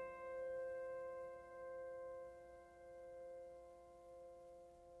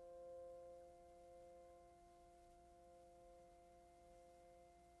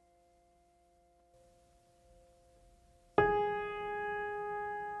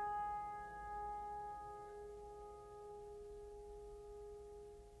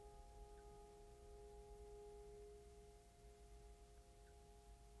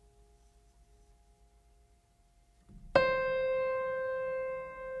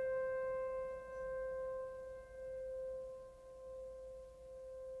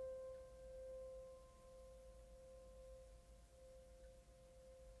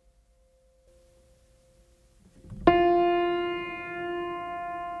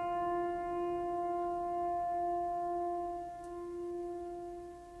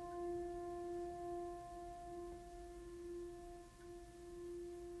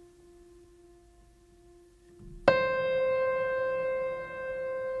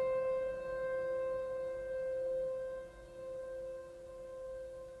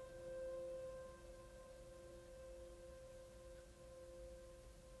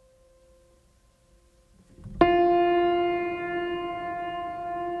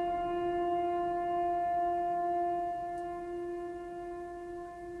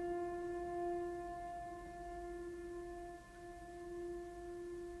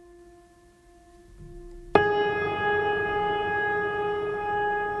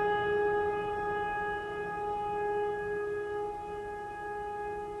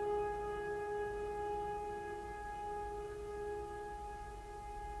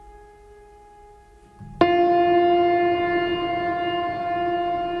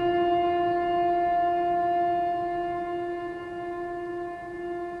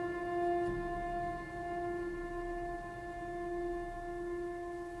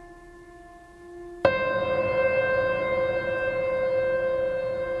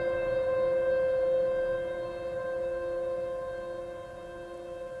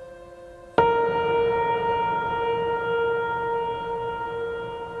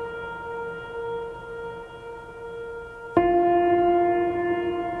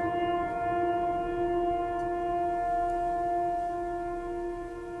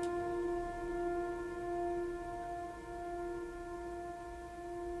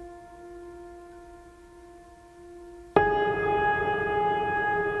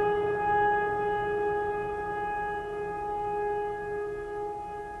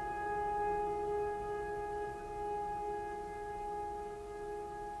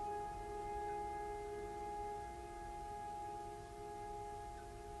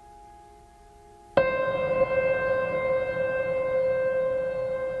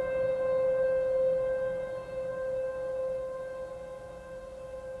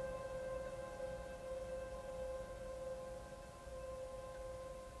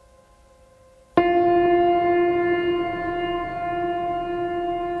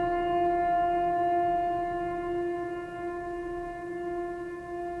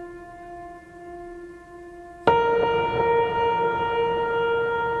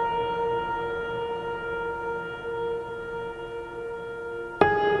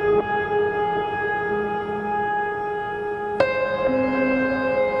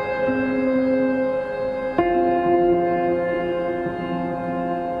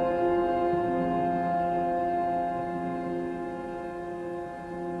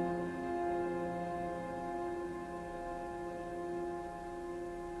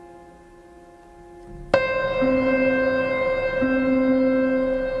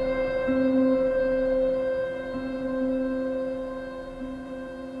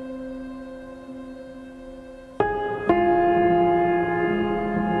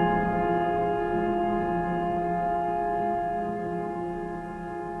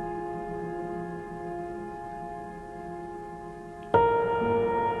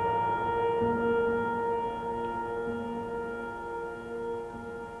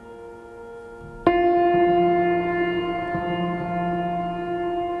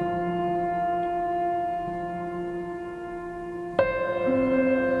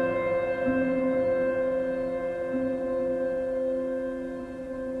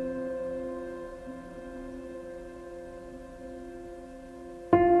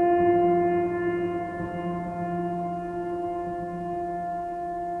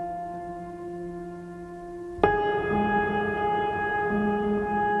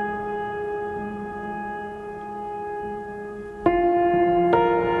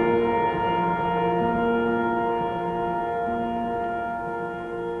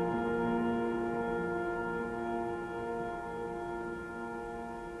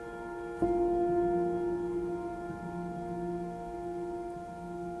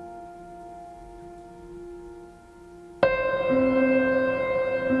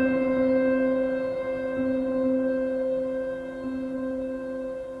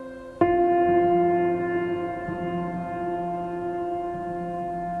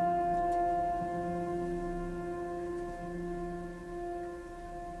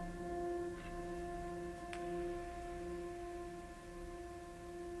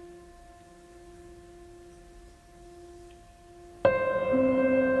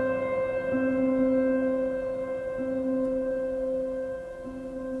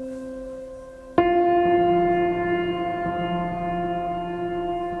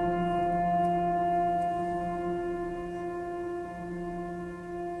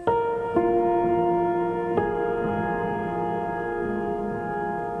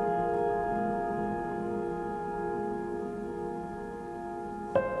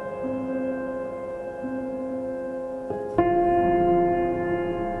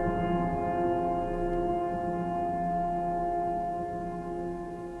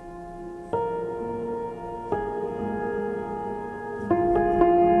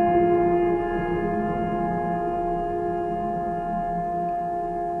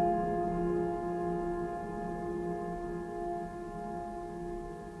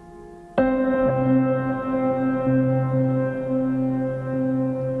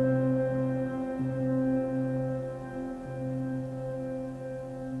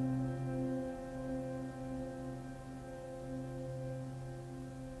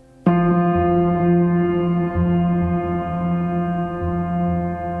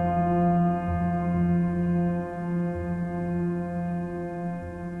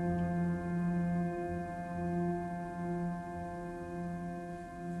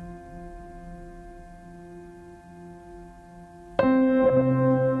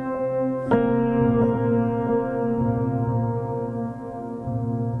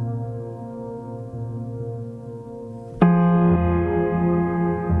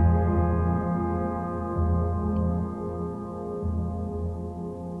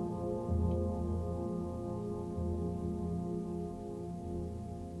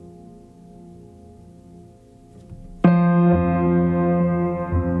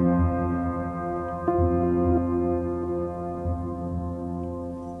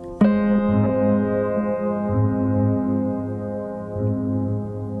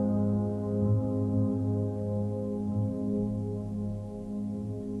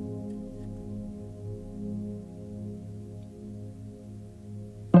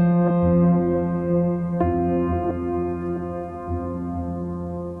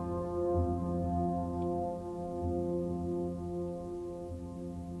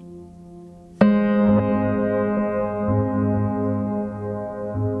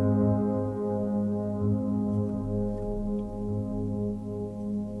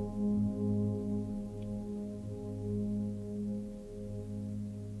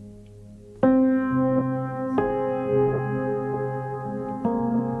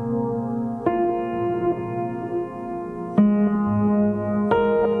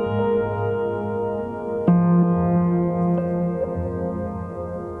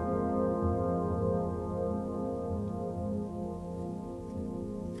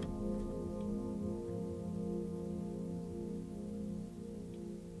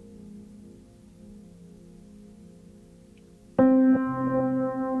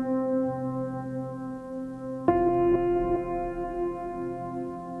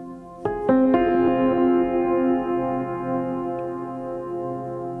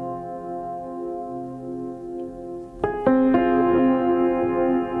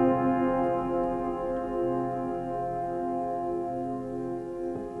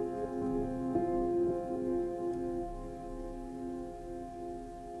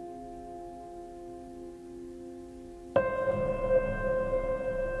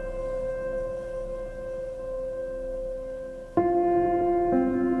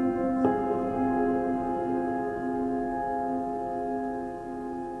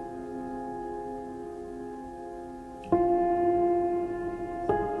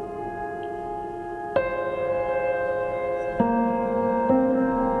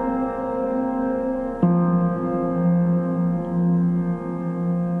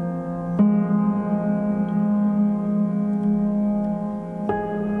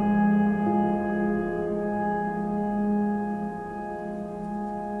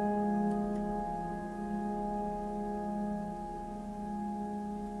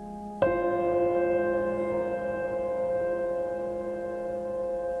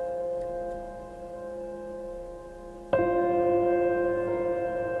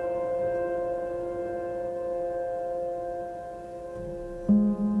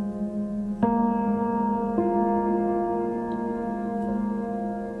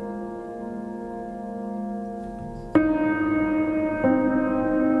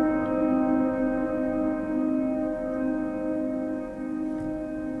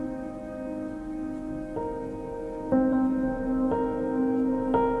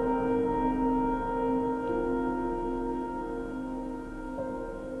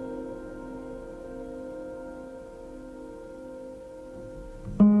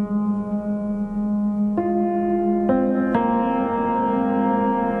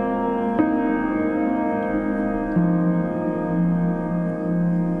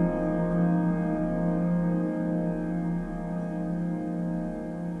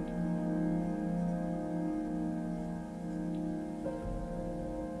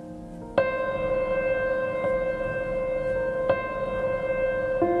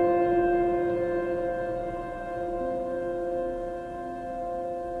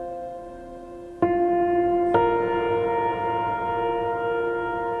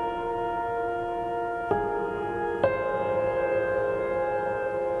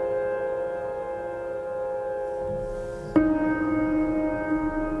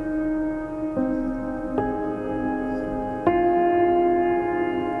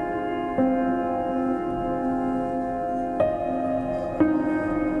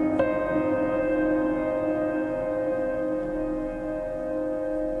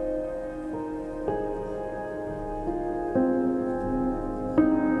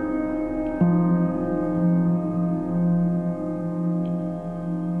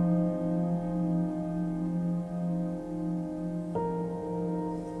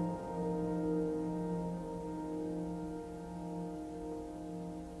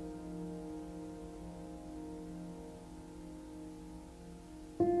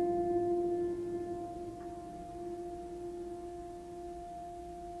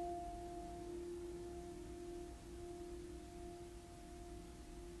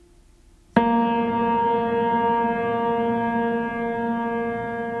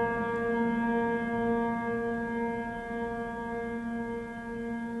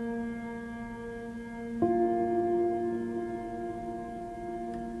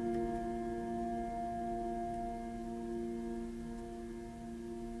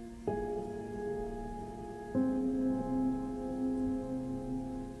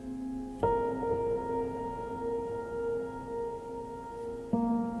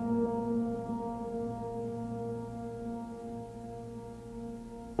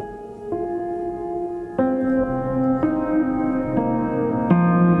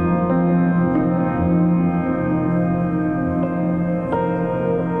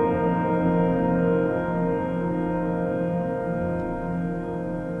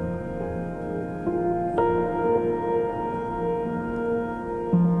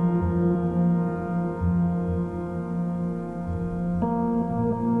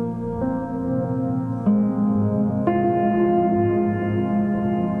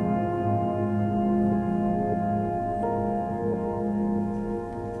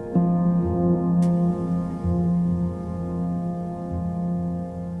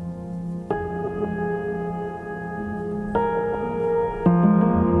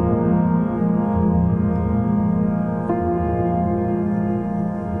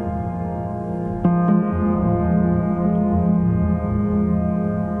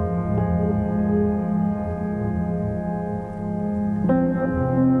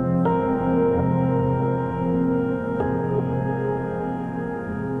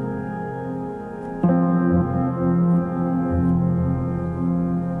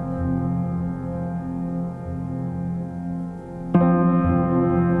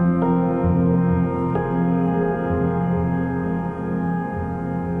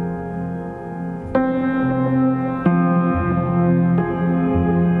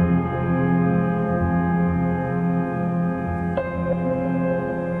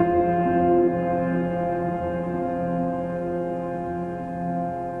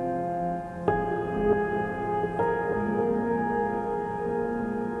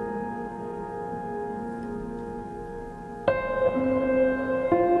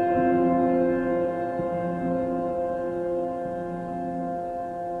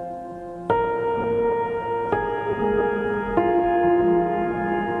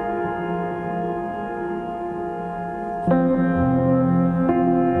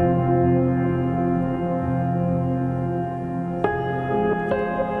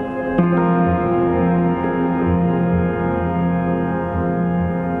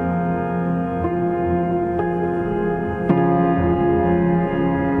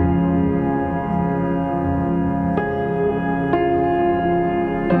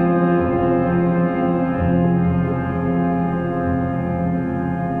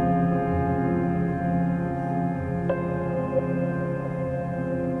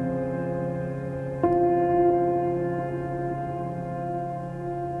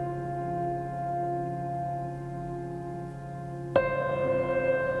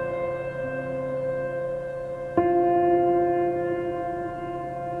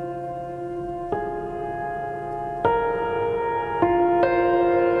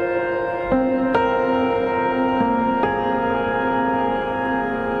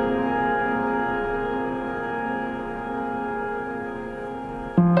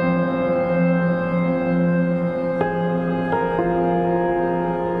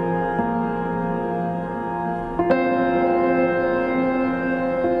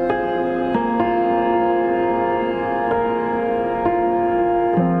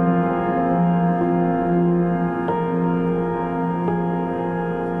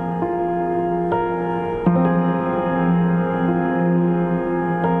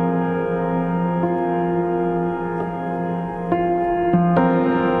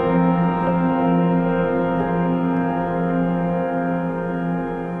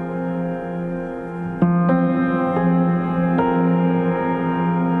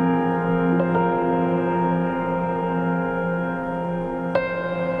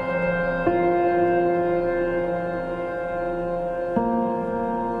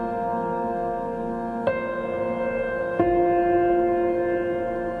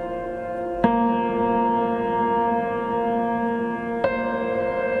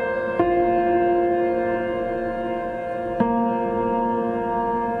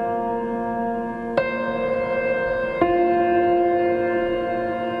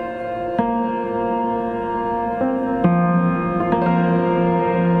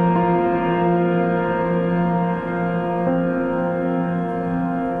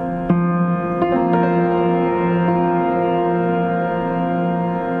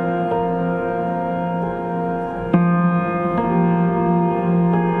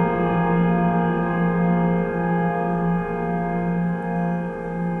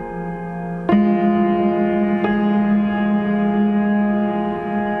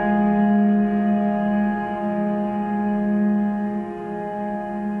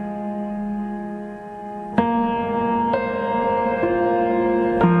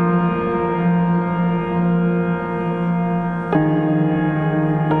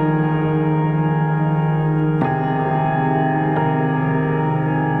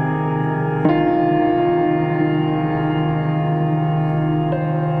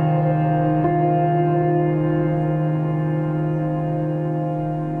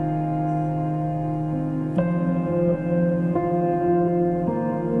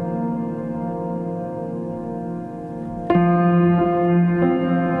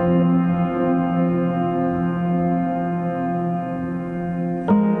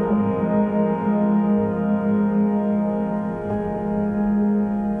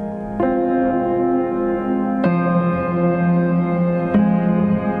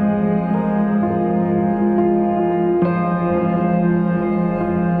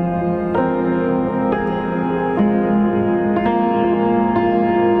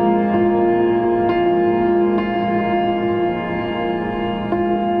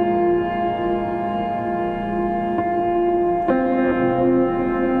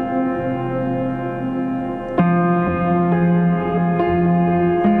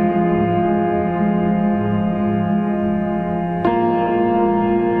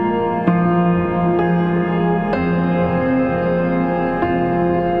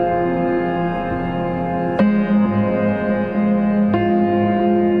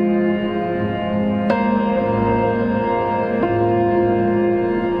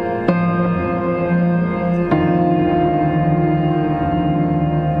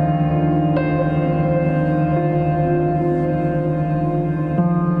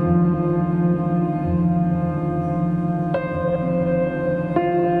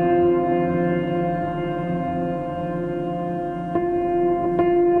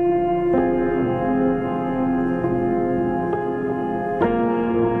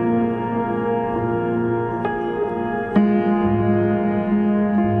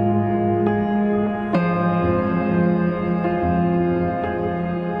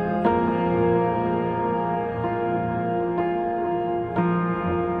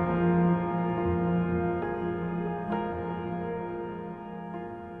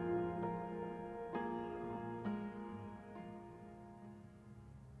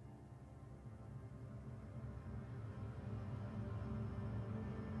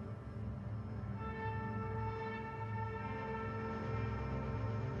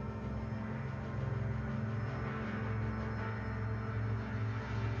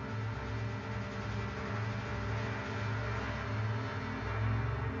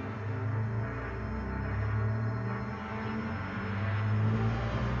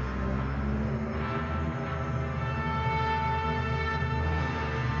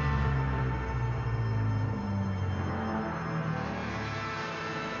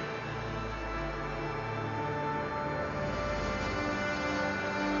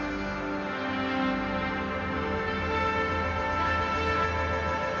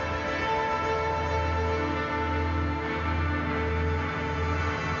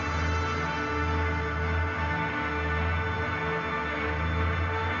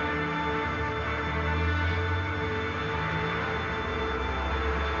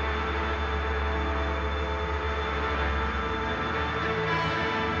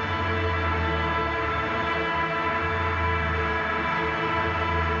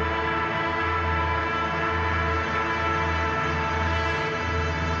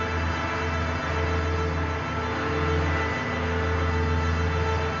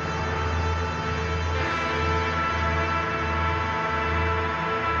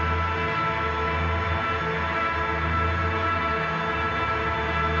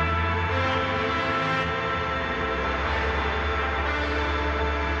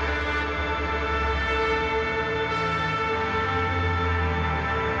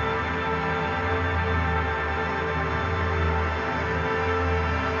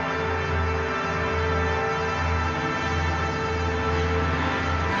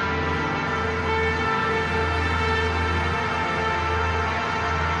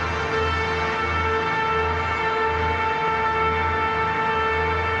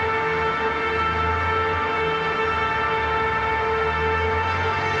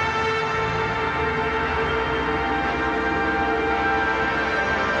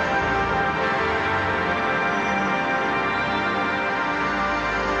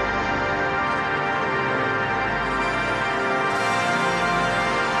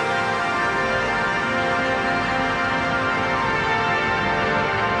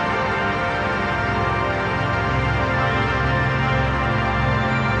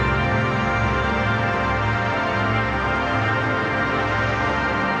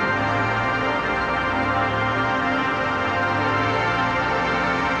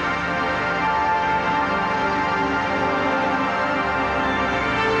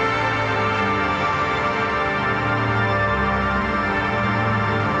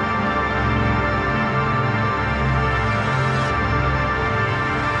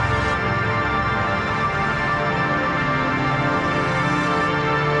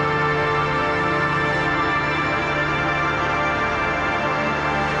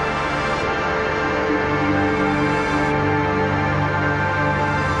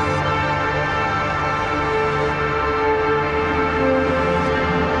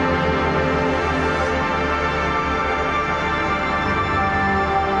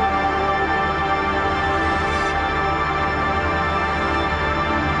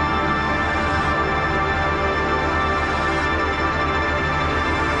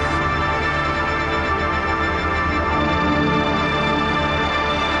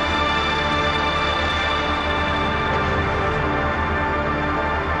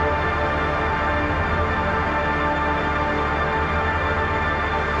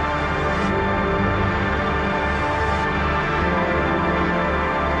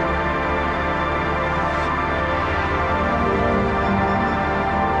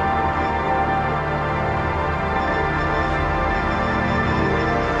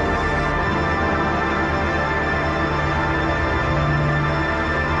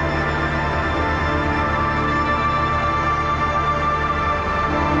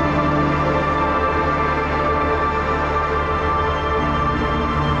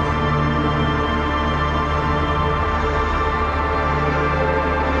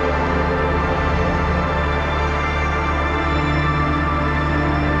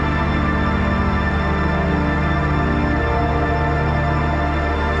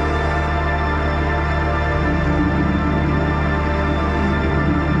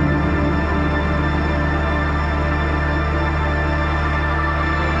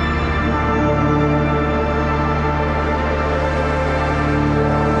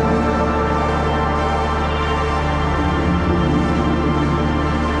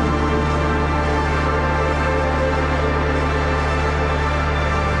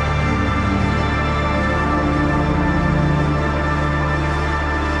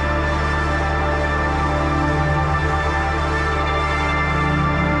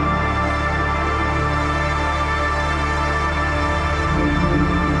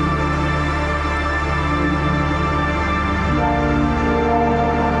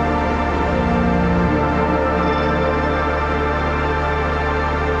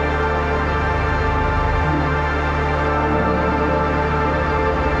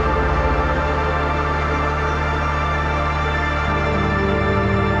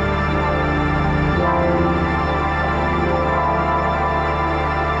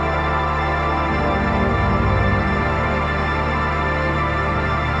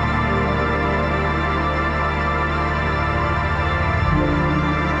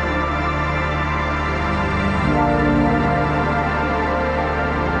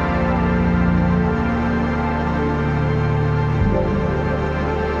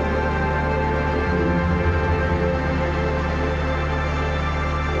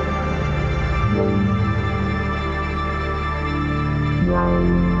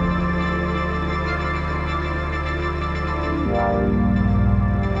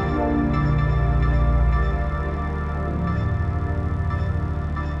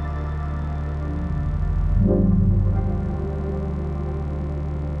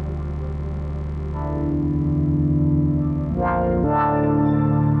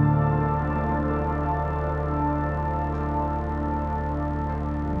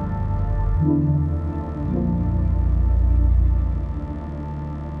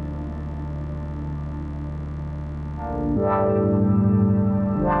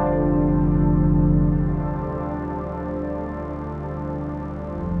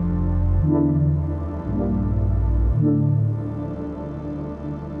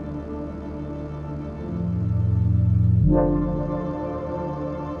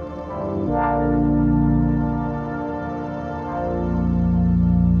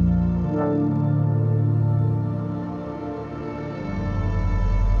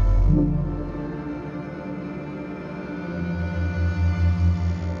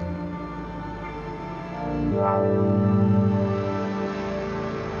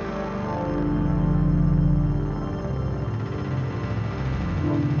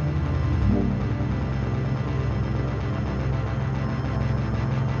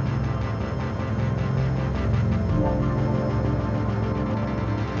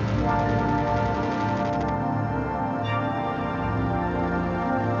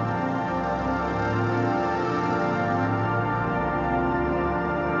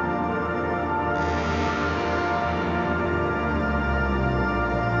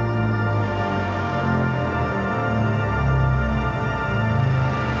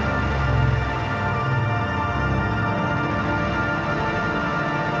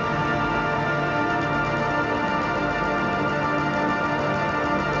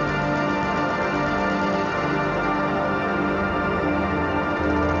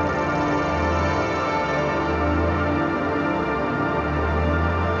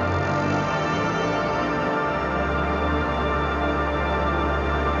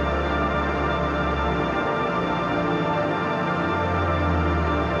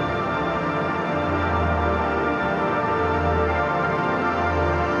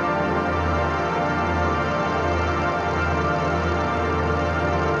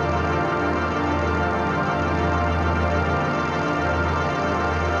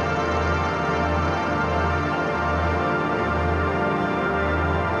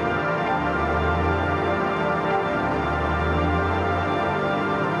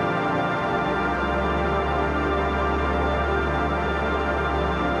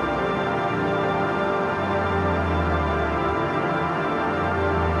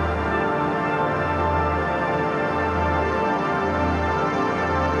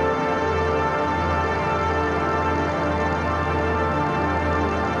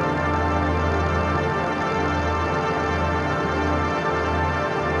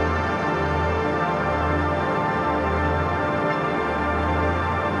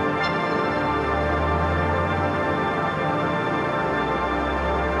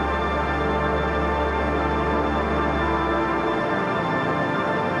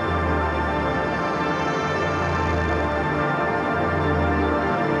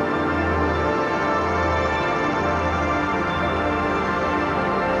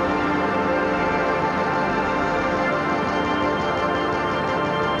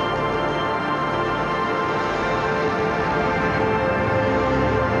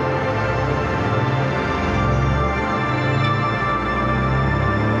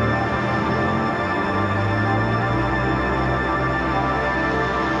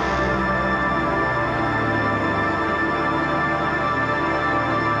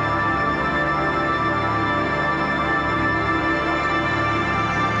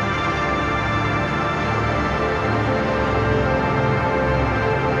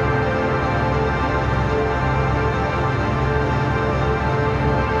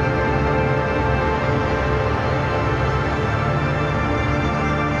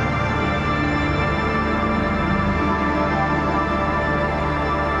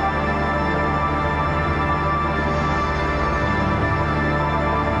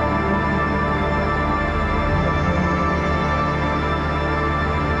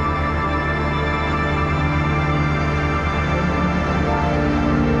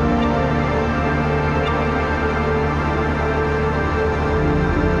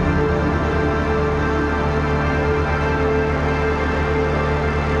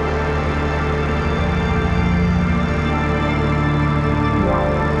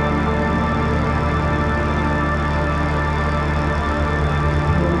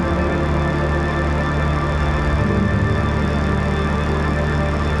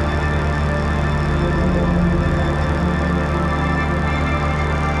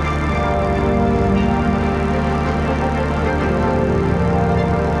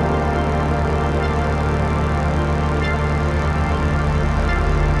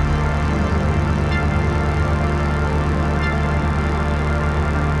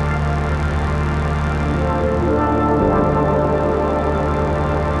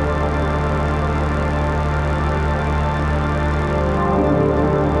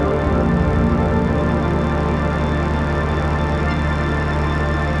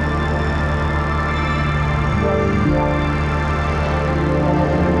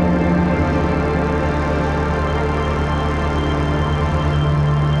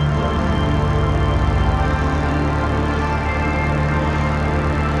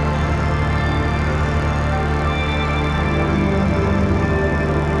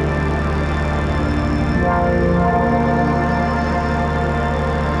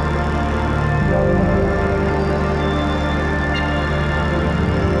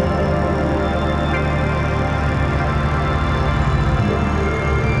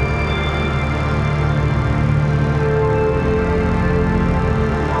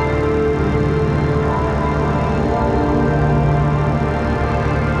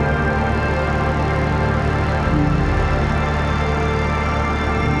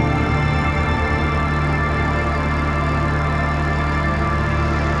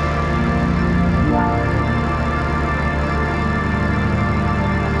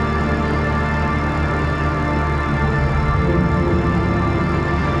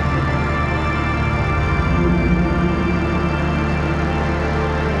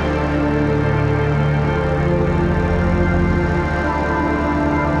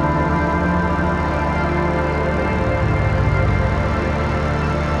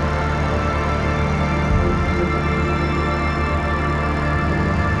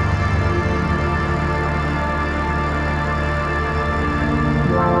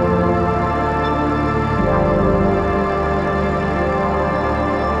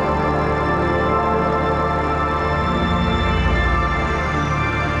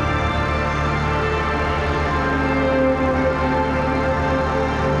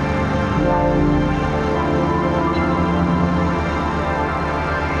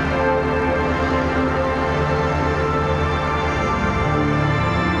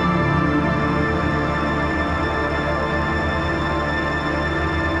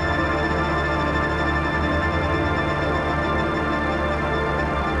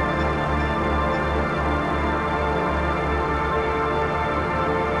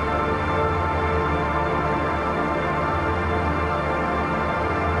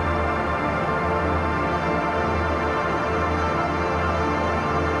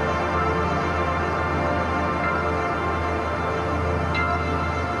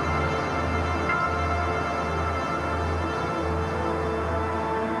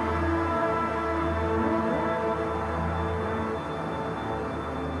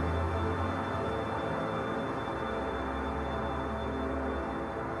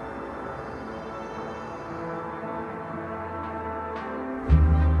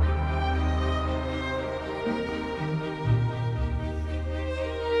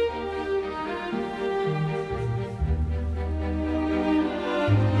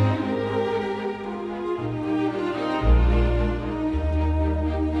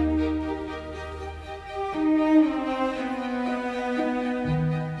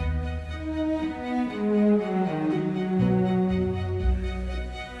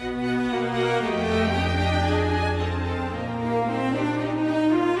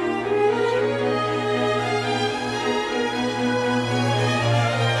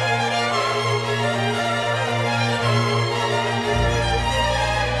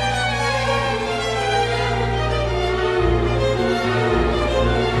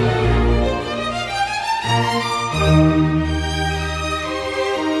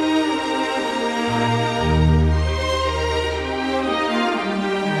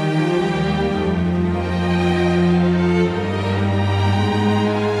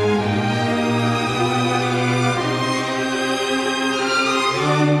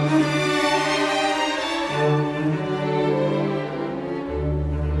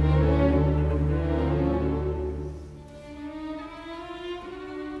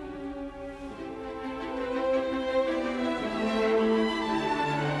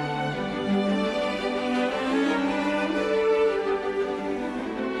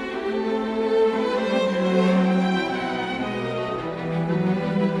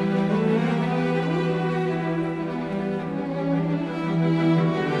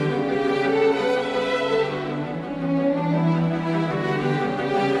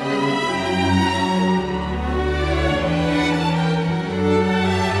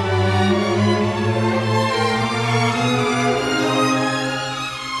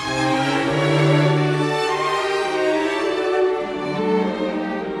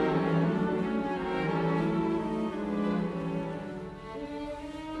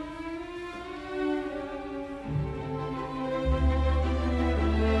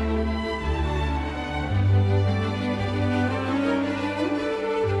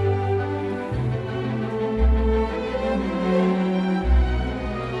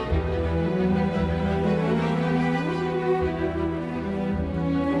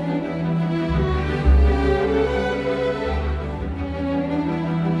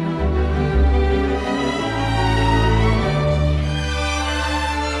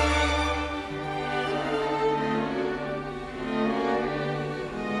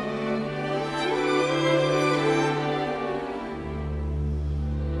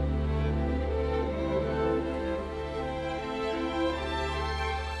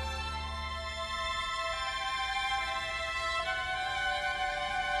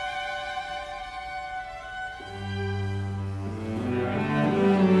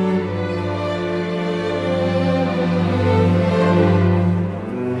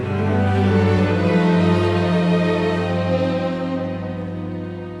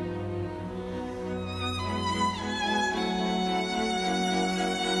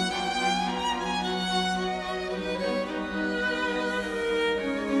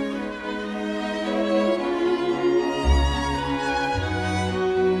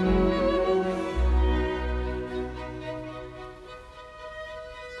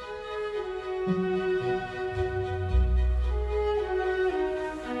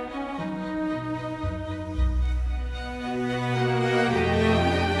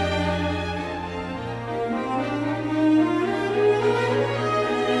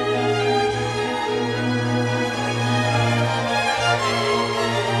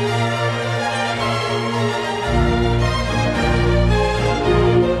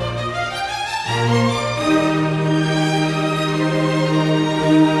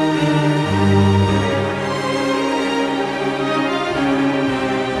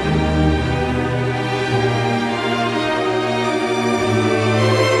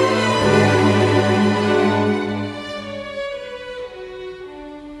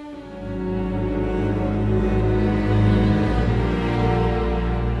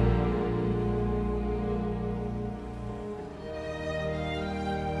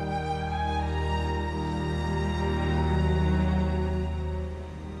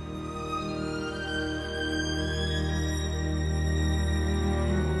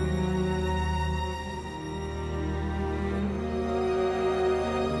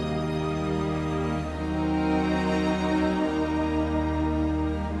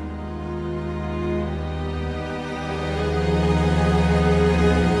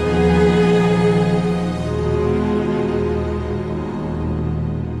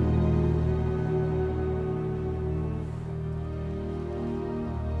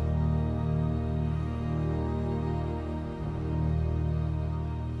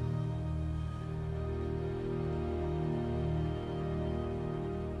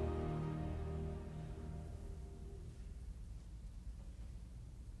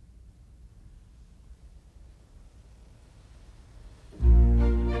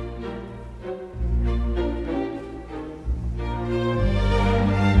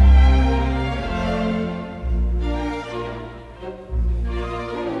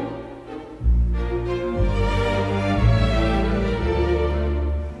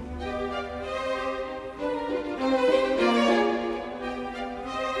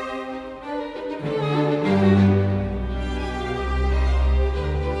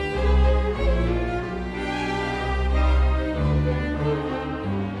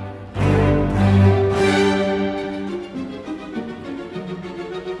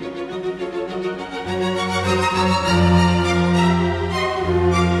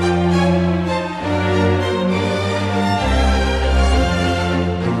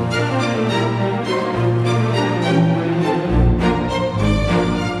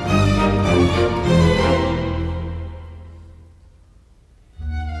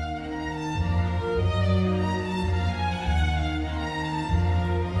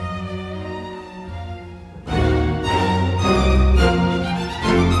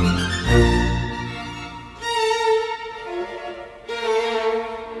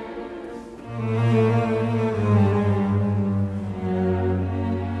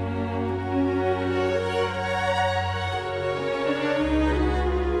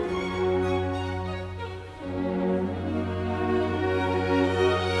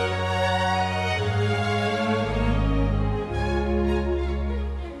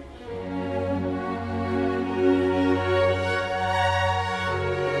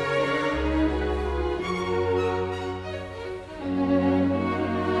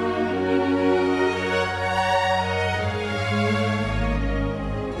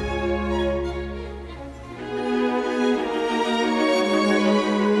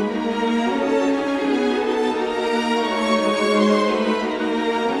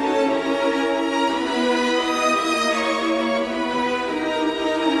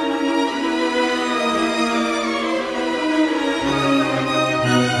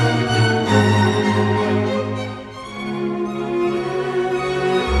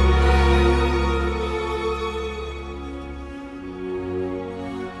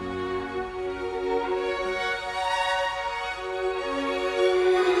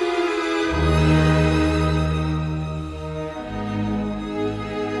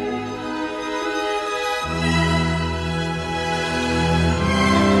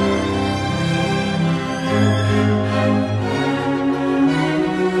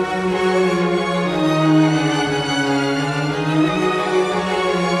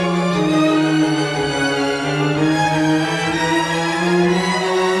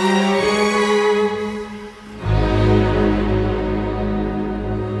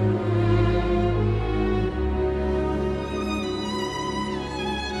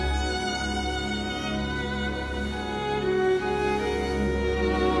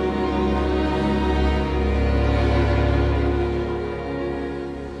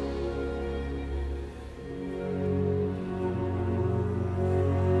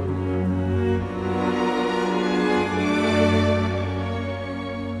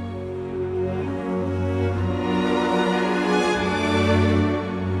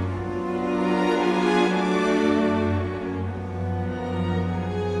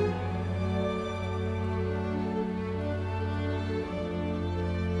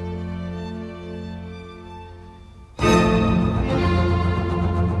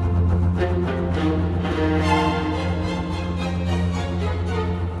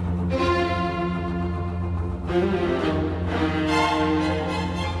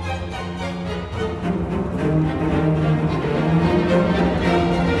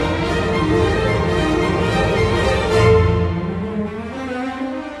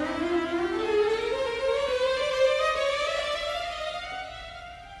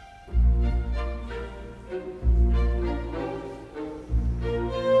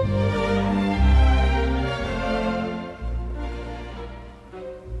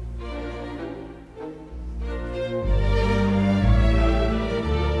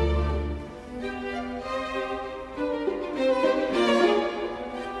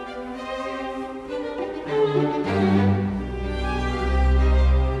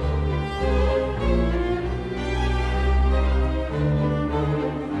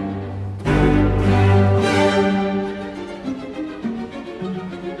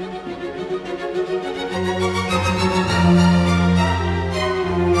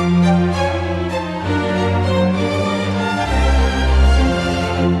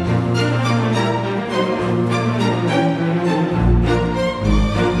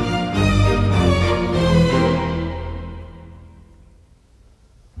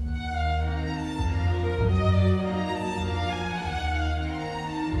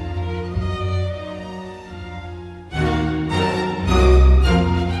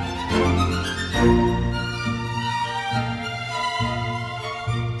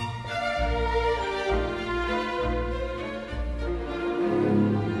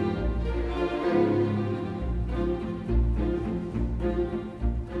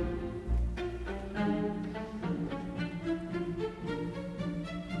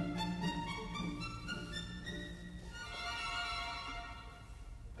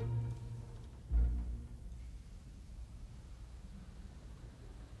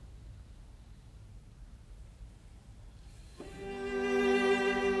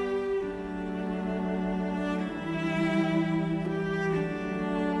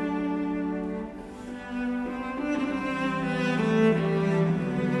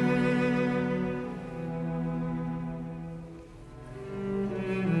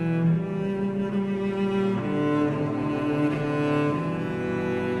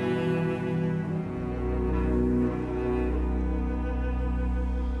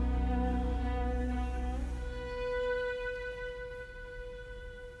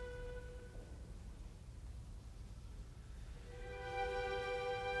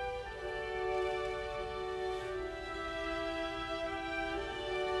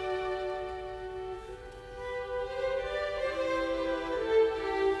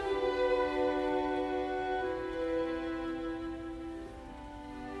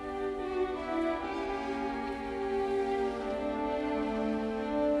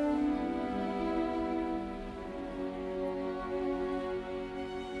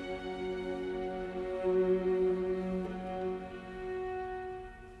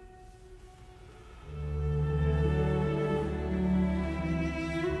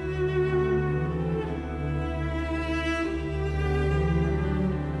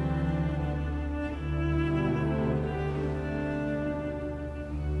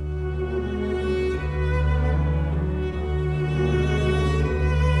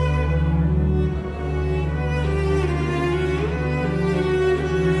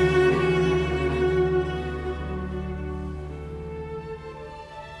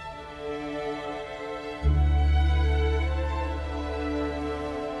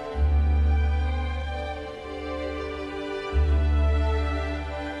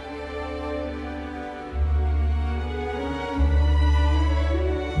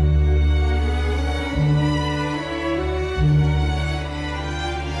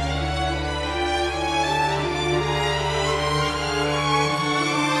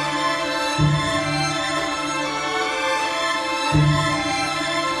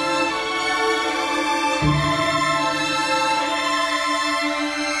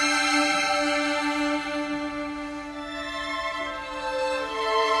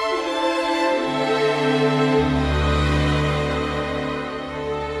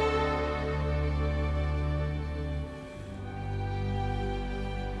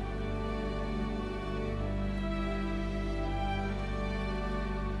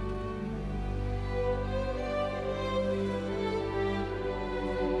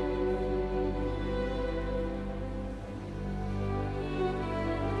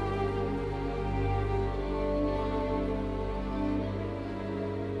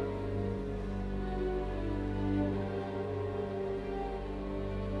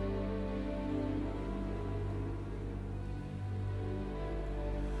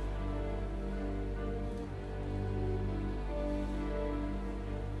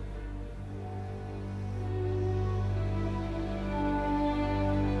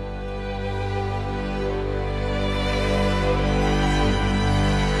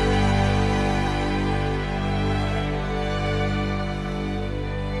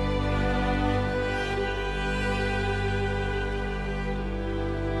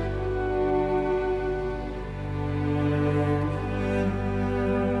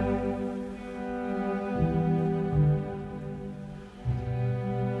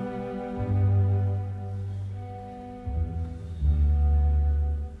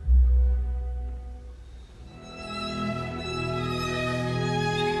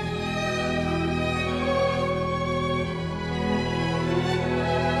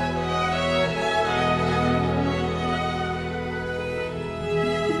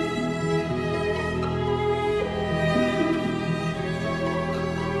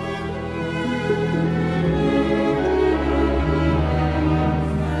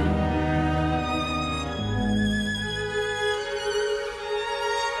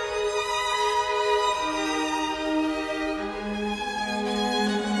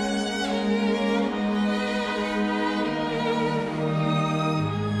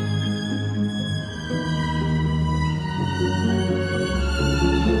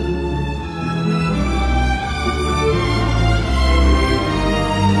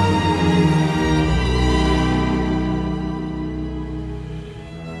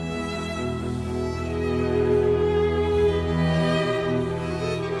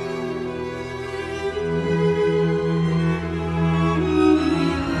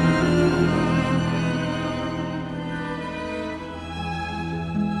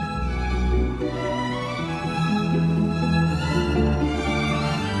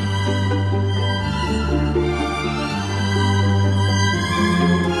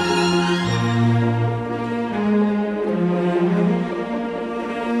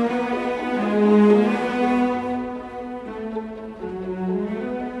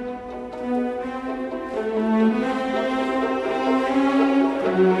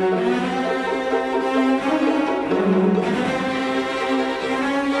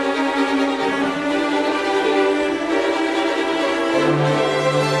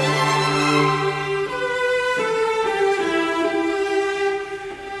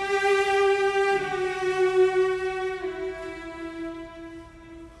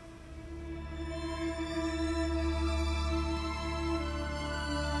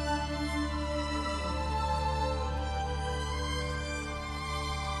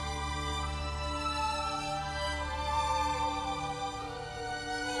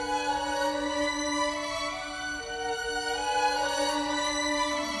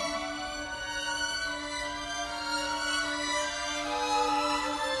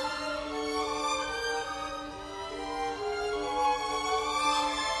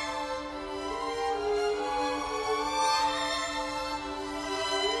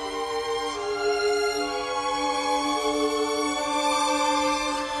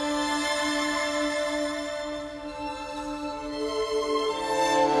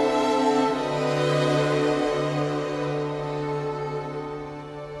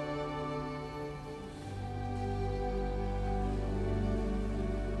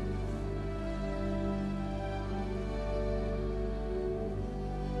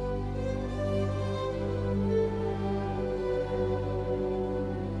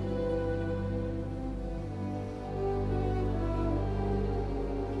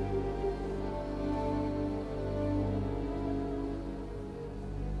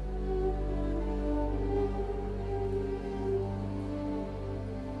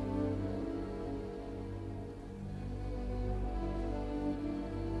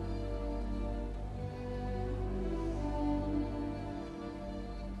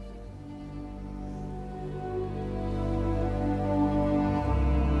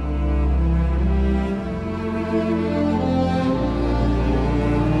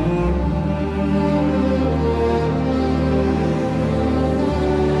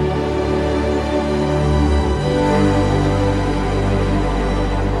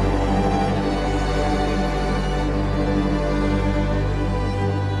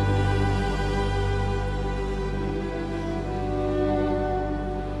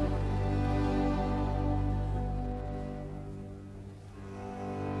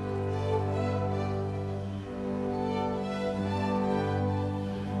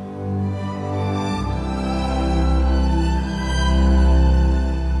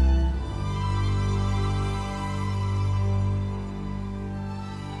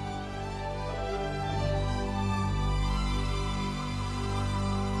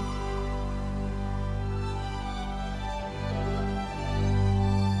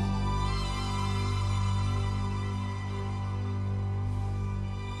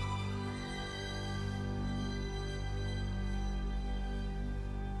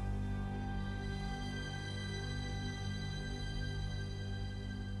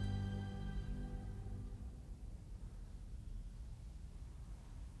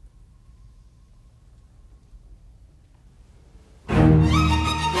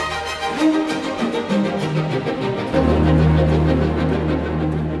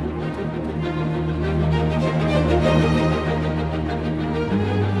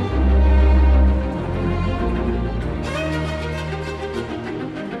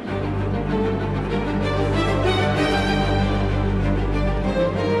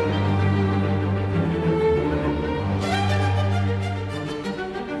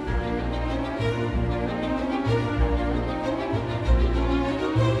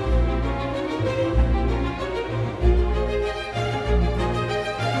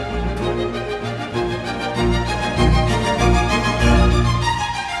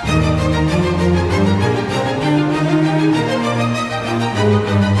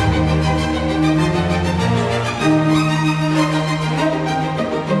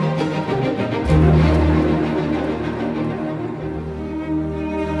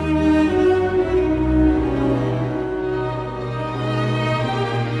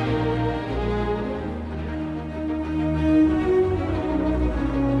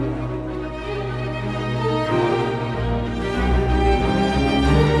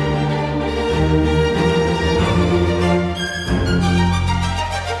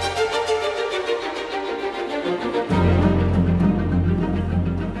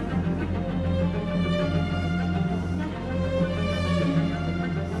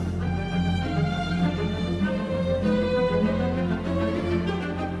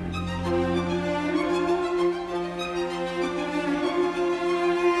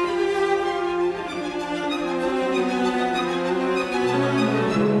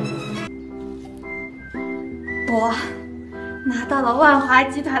到了万华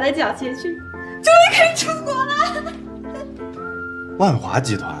集团的奖学金，终于可以出国了。万华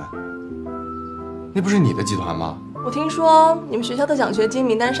集团，那不是你的集团吗？我听说你们学校的奖学金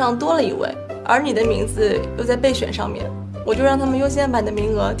名单上多了一位，而你的名字又在备选上面，我就让他们优先把你的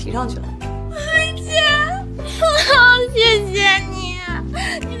名额提上去了。姐，好谢谢你，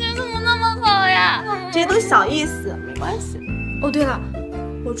你人怎么那么好呀？这些都小意思，没关系。哦，对了，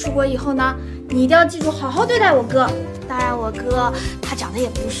我出国以后呢，你一定要记住好好对待我哥。当然，我哥他长得也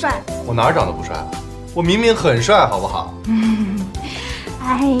不帅。我哪儿长得不帅了？我明明很帅，好不好？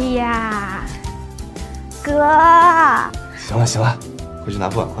哎呀，哥。行了行了，回去拿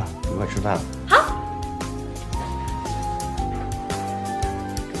不碗筷，一块吃饭了。好。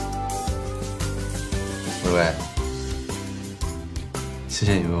薇薇，谢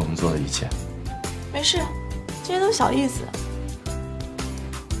谢你为我们做的一切。没事，这些都小意思。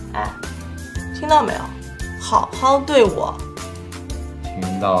哎，听到没有？好好对我。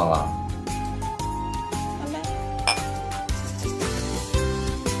听到了。